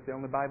because that's the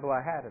only Bible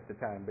I had at the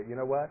time. But you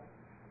know what?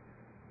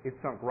 It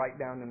sunk right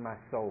down in my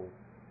soul.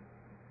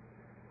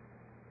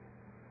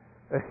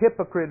 A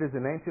hypocrite is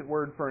an ancient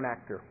word for an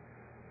actor.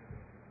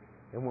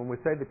 And when we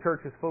say the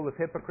church is full of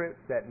hypocrites,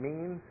 that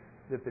means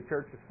that the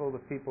church is full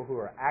of people who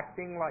are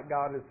acting like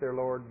God is their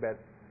Lord, but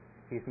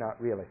He's not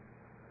really.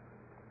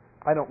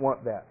 I don't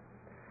want that.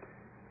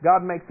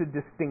 God makes a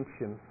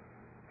distinction.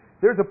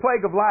 There's a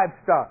plague of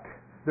livestock.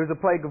 There's a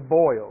plague of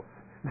boils.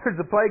 There's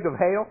a plague of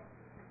hail.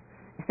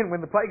 And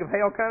when the plague of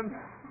hail comes,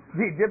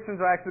 the Egyptians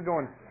are actually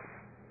going,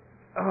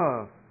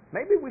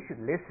 maybe we should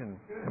listen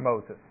to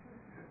Moses.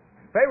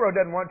 Pharaoh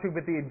doesn't want to,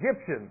 but the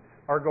Egyptians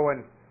are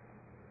going,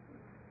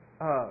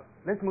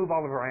 let's move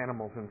all of our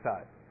animals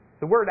inside.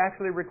 The Word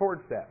actually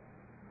records that.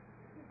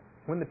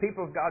 When the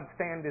people of God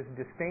stand as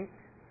distinct,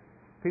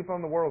 people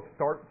in the world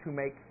start to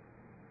make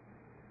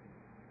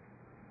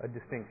a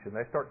distinction.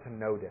 They start to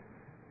notice.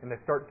 And they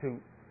start to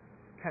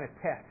kind of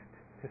test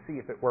to see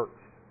if it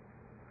works.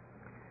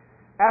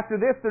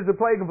 After this, there's a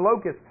plague of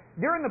locusts.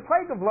 During the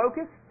plague of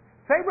locusts,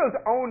 Pharaoh's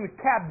own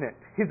cabinet,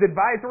 his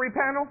advisory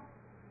panel,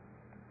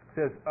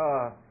 says,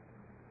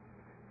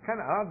 kind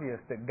of obvious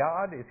that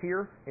God is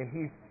here and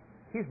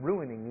he's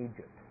ruining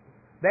Egypt.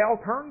 They all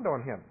turned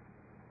on him.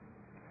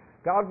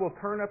 God will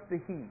turn up the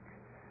heat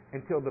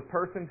until the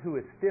person who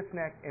is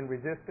stiff-necked and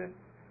resistant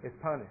is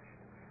punished.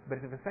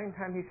 But at the same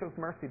time, He shows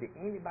mercy to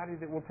anybody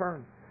that will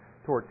turn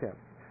towards Him.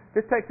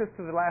 This takes us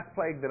to the last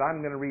plague that I'm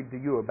going to read to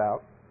you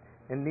about,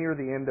 and near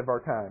the end of our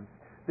time.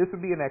 This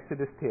would be in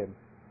Exodus 10.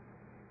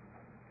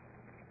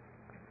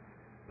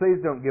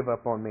 Please don't give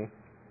up on me.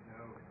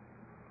 No.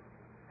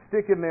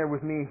 Stick in there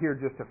with me here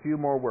just a few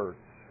more words.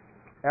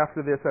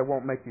 After this, I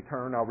won't make you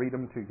turn. I'll read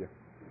them to you.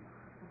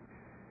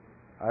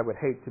 I would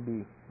hate to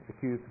be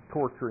accused of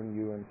torturing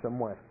you in some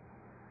way.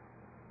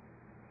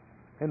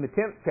 In the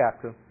 10th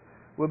chapter,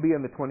 we'll be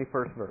in the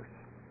 21st verse.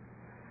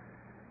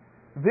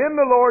 Then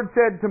the Lord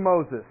said to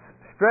Moses,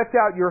 stretch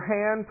out your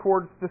hand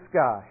towards the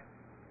sky,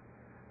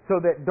 so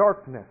that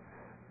darkness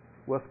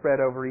will spread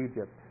over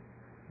Egypt.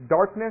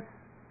 Darkness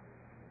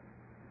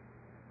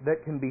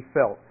that can be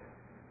felt.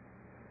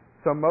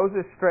 So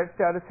Moses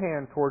stretched out his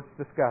hand towards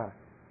the sky,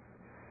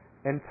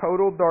 and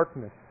total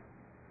darkness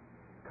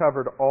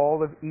covered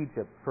all of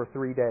Egypt for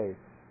 3 days.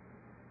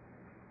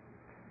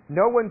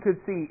 No one could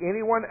see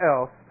anyone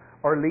else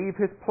or leave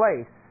his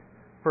place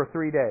for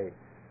 3 days.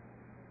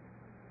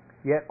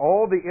 Yet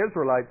all the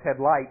Israelites had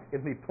light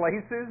in the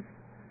places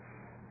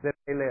that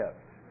they lived.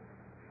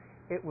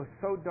 It was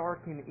so dark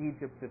in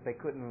Egypt that they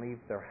couldn't leave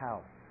their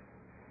house,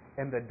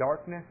 and the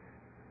darkness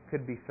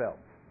could be felt.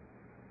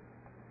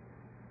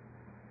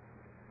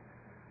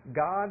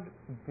 God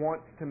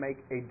wants to make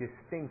a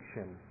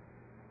distinction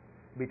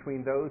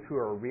between those who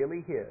are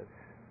really His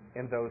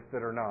and those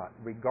that are not,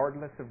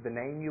 regardless of the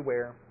name you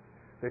wear,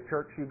 the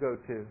church you go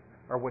to,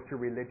 or what your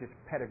religious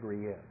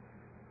pedigree is.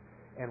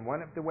 And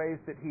one of the ways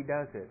that He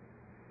does it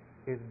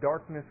is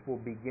darkness will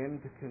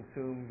begin to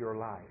consume your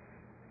life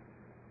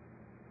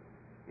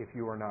if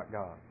you are not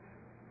God's.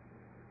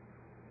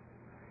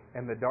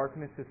 And the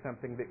darkness is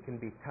something that can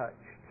be touched.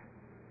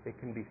 It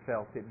can be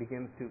felt. It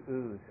begins to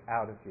ooze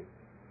out of you.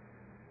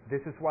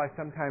 This is why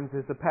sometimes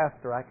as a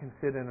pastor I can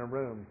sit in a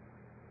room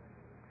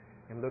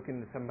and look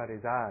into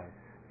somebody's eyes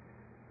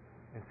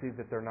and see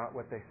that they're not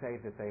what they say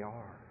that they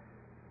are.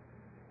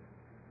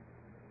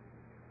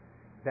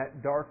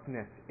 That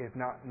darkness is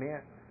not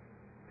meant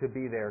to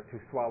be there to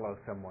swallow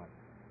someone.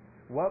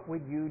 What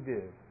would you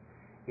do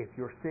if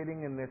you're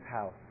sitting in this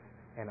house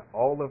and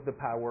all of the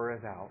power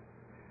is out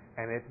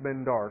and it's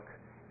been dark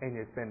and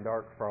it's been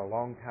dark for a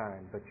long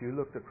time, but you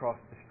looked across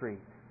the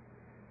street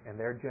and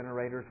their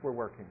generators were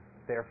working,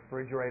 their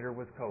refrigerator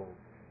was cold,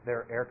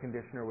 their air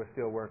conditioner was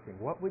still working?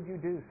 What would you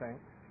do,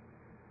 saints?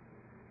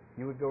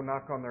 You would go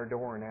knock on their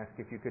door and ask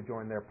if you could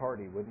join their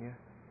party, wouldn't you?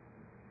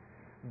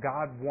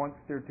 God wants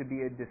there to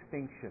be a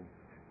distinction,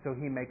 so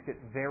He makes it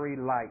very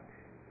light,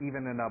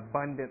 even an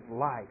abundant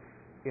life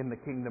in the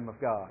kingdom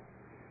of God.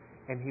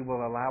 And He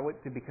will allow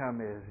it to become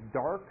as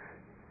dark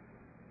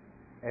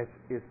as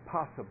is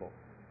possible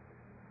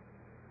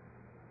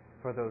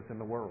for those in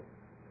the world.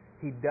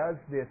 He does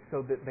this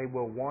so that they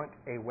will want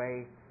a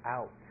way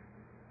out.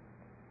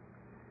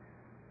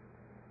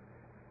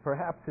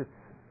 Perhaps it's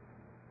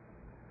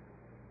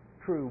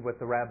true what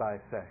the rabbis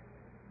say.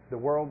 The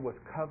world was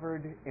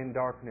covered in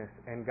darkness,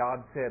 and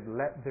God said,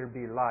 "Let there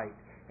be light."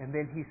 And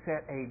then He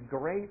set a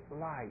great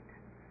light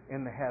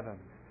in the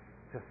heavens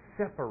to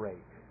separate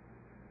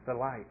the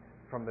light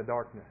from the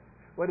darkness.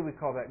 What do we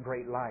call that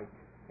great light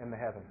in the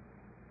heavens?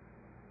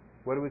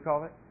 What do we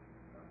call it?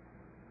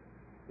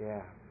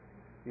 Yeah.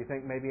 You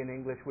think maybe in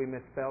English we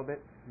misspelled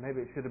it?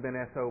 Maybe it should have been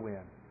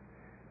S-O-N.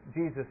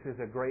 Jesus is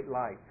a great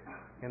light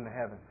in the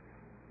heavens.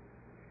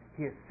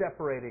 He is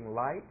separating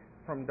light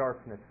from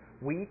darkness,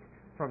 wheat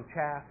from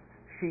chaff,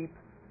 sheep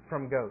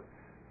from goats.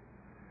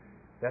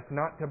 That's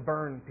not to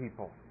burn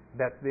people.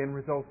 That's the end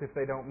result if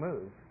they don't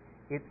move.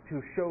 It's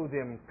to show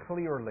them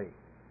clearly,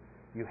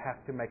 you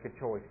have to make a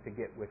choice to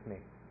get with me.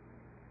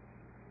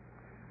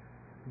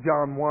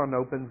 John 1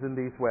 opens in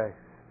these ways.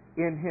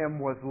 In Him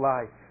was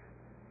life,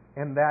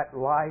 and that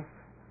life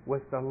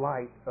was the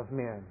light of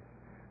men.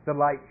 The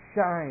light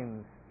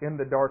shines in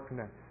the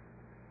darkness,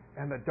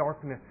 and the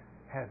darkness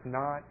has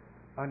not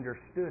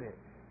understood it.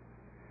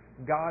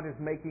 God is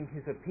making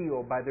His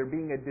appeal by there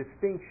being a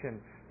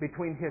distinction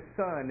between His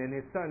Son and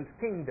His Son's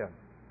kingdom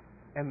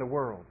and the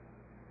world.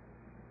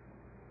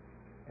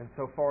 And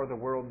so far the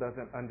world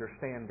doesn't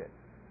understand it.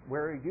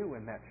 Where are you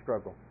in that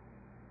struggle?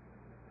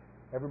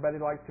 Everybody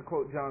likes to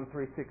quote John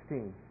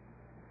 3:16.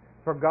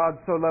 For God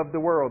so loved the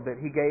world that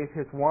He gave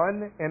His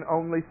one and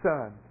only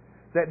Son,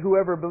 that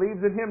whoever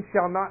believes in Him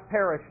shall not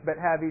perish but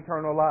have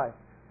eternal life.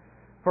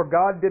 For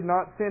God did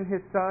not send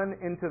His Son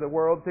into the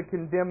world to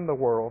condemn the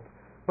world,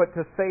 but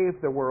to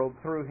save the world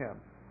through Him.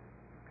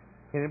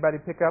 Anybody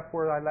pick up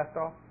where I left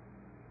off?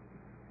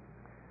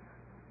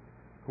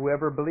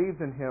 Whoever believes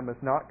in Him is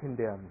not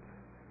condemned,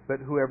 but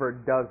whoever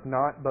does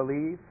not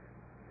believe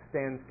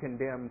stands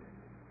condemned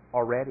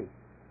already,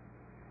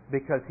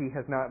 because he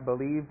has not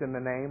believed in the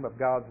name of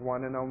God's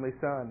one and only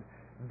Son.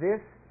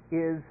 This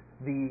is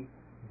the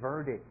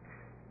verdict.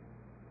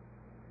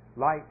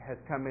 Light has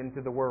come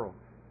into the world,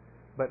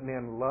 but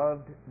men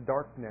loved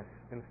darkness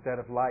instead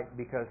of light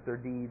because their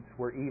deeds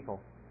were evil.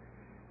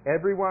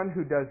 Everyone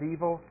who does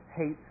evil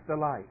hates the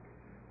light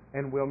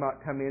and will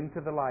not come into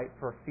the light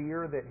for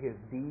fear that his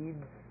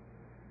deeds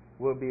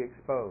will be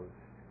exposed.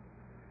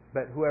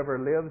 But whoever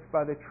lives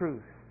by the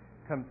truth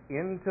comes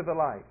into the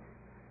light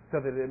so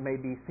that it may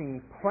be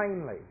seen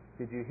plainly.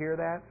 Did you hear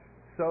that?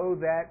 So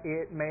that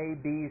it may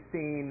be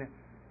seen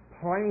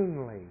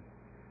plainly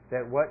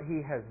that what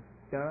he has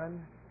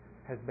done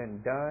has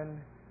been done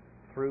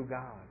through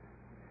God.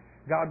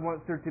 God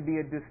wants there to be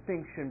a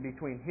distinction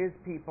between His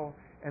people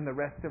and the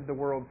rest of the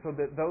world, so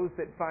that those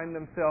that find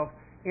themselves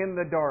in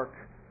the dark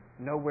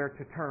know where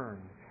to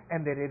turn,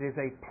 and that it is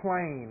a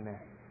plain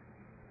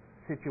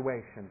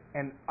situation,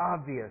 an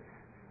obvious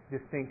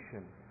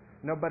distinction.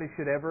 Nobody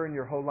should ever in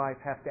your whole life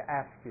have to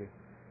ask you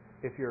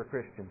if you're a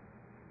Christian.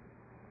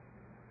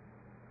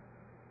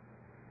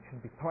 It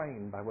should be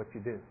plain by what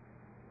you do.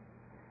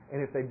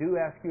 And if they do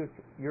ask you if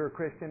you're a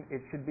Christian,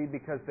 it should be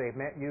because they've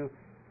met you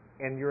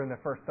and you're in the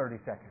first 30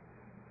 seconds.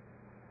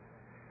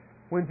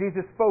 When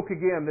Jesus spoke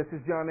again, this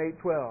is John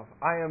 8:12,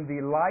 I am the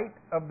light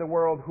of the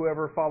world.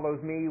 Whoever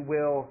follows me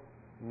will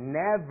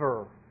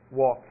never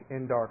walk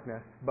in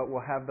darkness, but will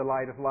have the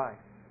light of life.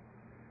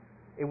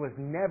 It was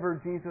never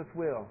Jesus'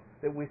 will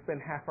that we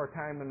spend half our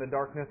time in the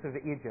darkness of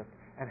Egypt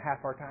and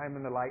half our time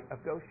in the light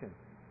of Goshen.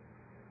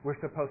 We're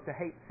supposed to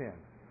hate sin,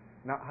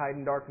 not hide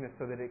in darkness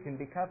so that it can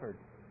be covered.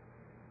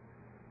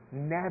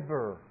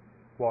 Never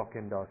walk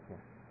in darkness.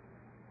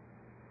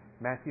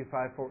 Matthew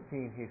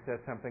 5:14, He says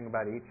something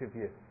about each of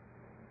you.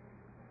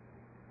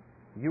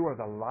 You are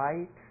the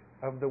light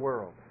of the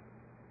world.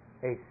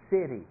 A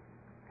city,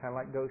 kind of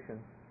like Goshen,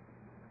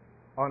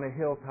 on a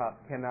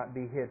hilltop cannot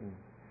be hidden.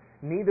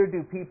 Neither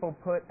do people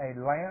put a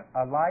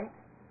light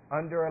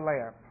under a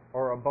lamp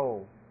or a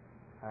bowl.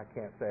 I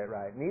can't say it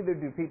right. Neither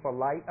do people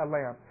light a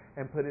lamp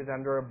and put it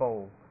under a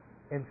bowl.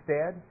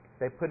 Instead,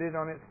 they put it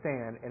on its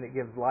stand, and it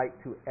gives light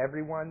to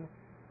everyone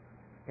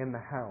in the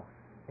house.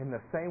 In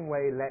the same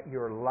way, let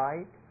your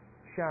light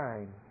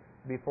shine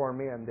before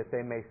men, that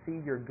they may see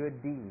your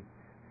good deeds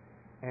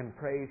and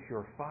praise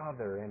your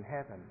Father in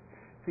heaven.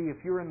 See,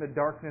 if you're in the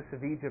darkness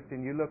of Egypt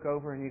and you look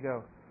over and you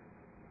go,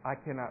 I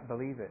cannot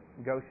believe it,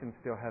 Goshen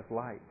still has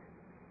light.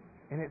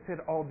 And it said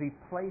all the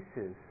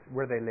places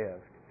where they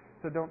lived.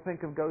 So don't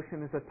think of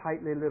Goshen as a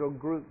tightly little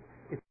group.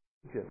 It's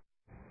Egypt.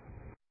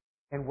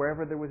 And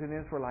wherever there was an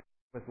Israelite,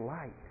 there was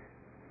light.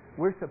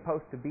 We're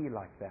supposed to be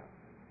like that.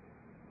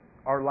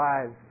 Our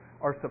lives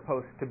are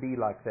supposed to be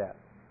like that.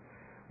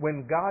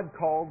 When God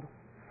called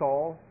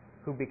Saul,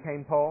 who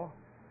became Paul,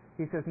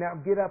 He says, now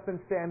get up and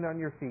stand on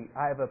your feet.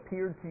 I have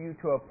appeared to you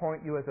to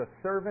appoint you as a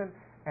servant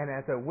and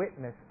as a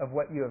witness of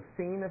what you have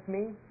seen of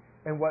me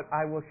and what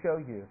I will show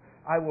you.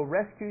 I will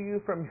rescue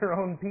you from your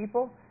own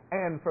people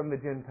and from the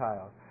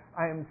Gentiles.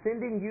 I am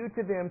sending you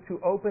to them to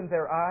open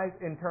their eyes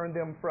and turn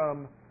them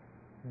from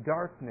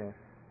darkness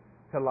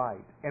to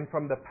light, and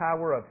from the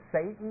power of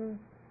Satan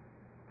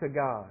to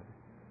God,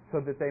 so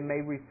that they may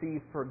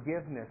receive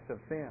forgiveness of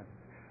sins.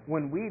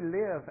 When we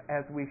live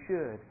as we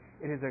should,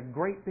 it is a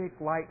great big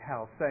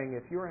lighthouse saying,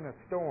 if you're in a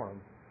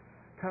storm,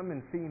 come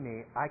and see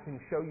me. I can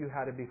show you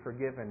how to be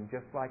forgiven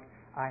just like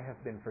I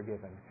have been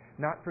forgiven.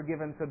 Not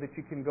forgiven so that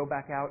you can go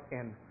back out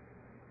and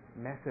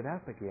mess it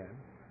up again.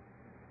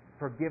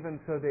 Forgiven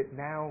so that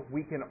now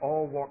we can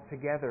all walk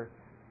together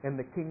in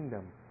the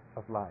kingdom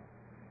of light.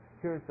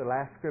 Here's the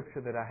last scripture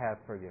that I have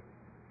for you.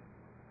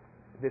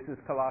 This is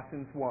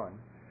Colossians 1.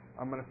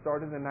 I'm going to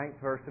start in the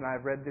 9th verse, and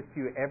I've read this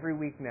to you every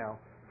week now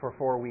for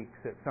 4 weeks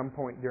at some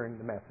point during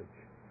the message.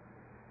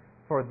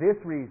 For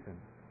this reason,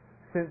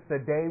 since the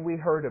day we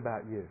heard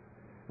about you,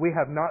 we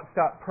have not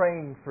stopped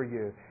praying for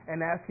you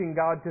and asking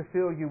God to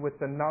fill you with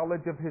the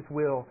knowledge of His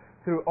will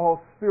through all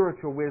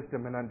spiritual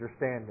wisdom and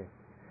understanding.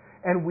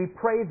 And we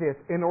pray this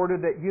in order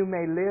that you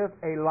may live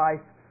a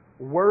life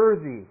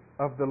worthy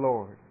of the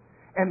Lord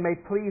and may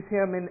please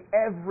Him in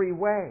every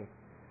way,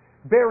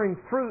 bearing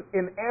fruit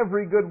in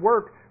every good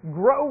work,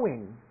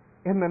 growing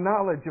in the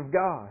knowledge of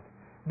God,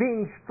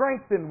 being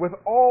strengthened with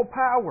all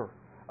power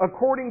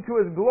according to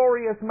His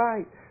glorious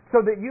might, so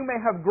that you may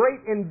have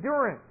great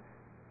endurance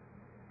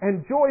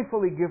and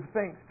joyfully give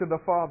thanks to the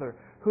Father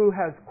who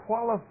has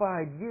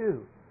qualified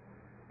you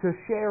to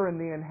share in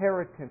the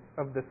inheritance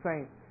of the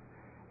saints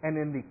and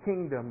in the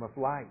kingdom of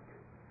light.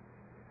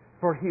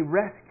 For He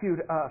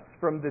rescued us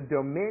from the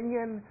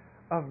dominion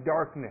of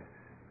darkness.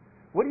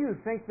 What do you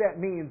think that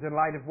means in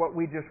light of what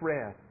we just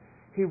read?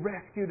 He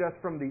rescued us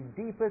from the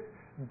deepest,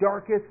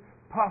 darkest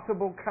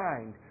possible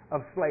kind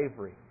of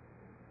slavery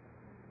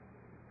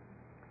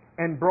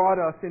and brought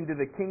us into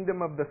the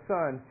kingdom of the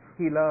Son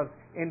He loves,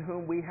 in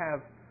whom we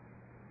have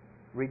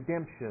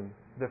redemption,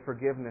 the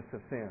forgiveness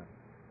of sins.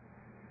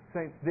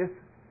 Saints, this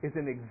is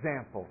an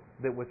example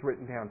that was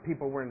written down.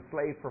 People were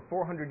enslaved for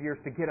 400 years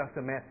to get us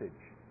a message.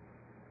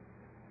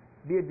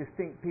 Be a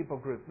distinct people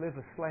group. Live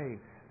as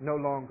slaves. No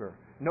longer.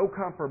 No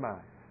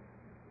compromise.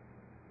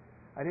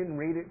 I didn't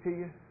read it to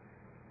you,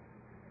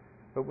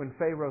 but when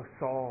Pharaoh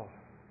saw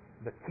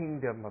the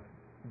kingdom of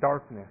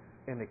darkness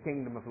and the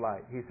kingdom of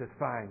light, he says,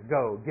 fine,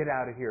 go, get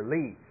out of here,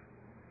 leave.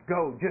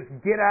 Go, just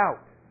get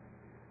out.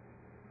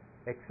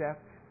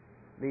 Except,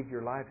 leave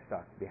your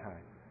livestock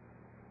behind.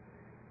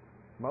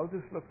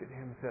 Moses looked at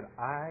him and said,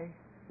 I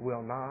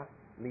will not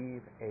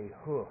leave a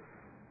hoof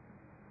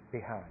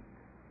behind.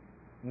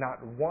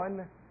 Not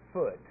 1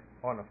 foot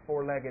on a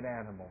 4-legged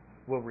animal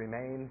will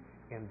remain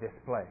in this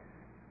place.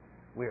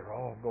 We are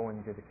all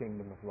going to the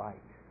kingdom of light.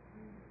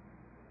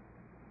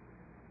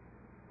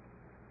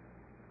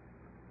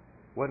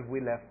 What have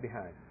we left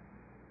behind?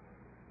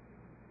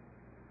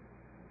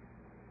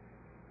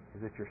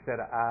 Is it your set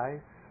of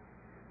eyes?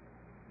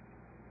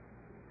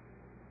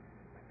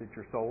 Is it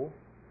your soul?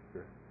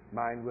 Your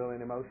mind, will,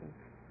 and emotions?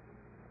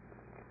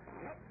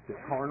 Is it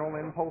carnal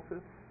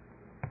impulses?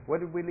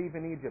 What did we leave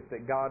in Egypt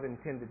that God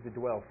intended to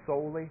dwell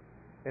solely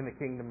in the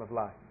kingdom of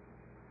light?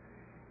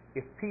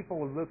 If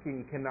people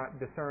looking cannot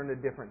discern the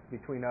difference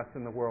between us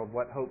and the world,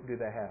 what hope do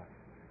they have?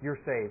 You're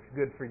saved.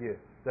 Good for you.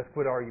 Let's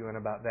quit arguing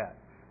about that.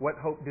 What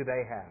hope do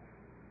they have?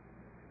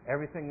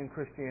 Everything in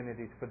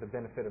Christianity is for the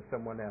benefit of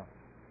someone else.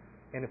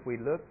 And if we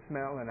look,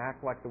 smell, and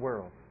act like the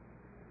world,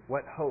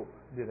 what hope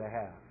do they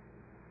have?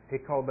 He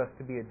called us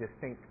to be a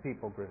distinct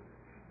people group.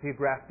 He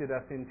grafted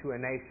us into a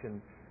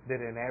nation that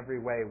in every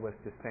way was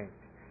distinct.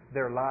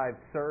 Their lives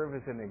serve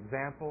as an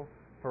example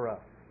for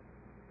us.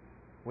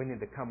 We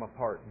need to come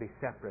apart, be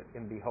separate,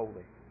 and be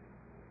holy.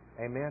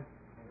 Amen?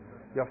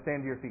 Y'all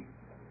stand to your feet.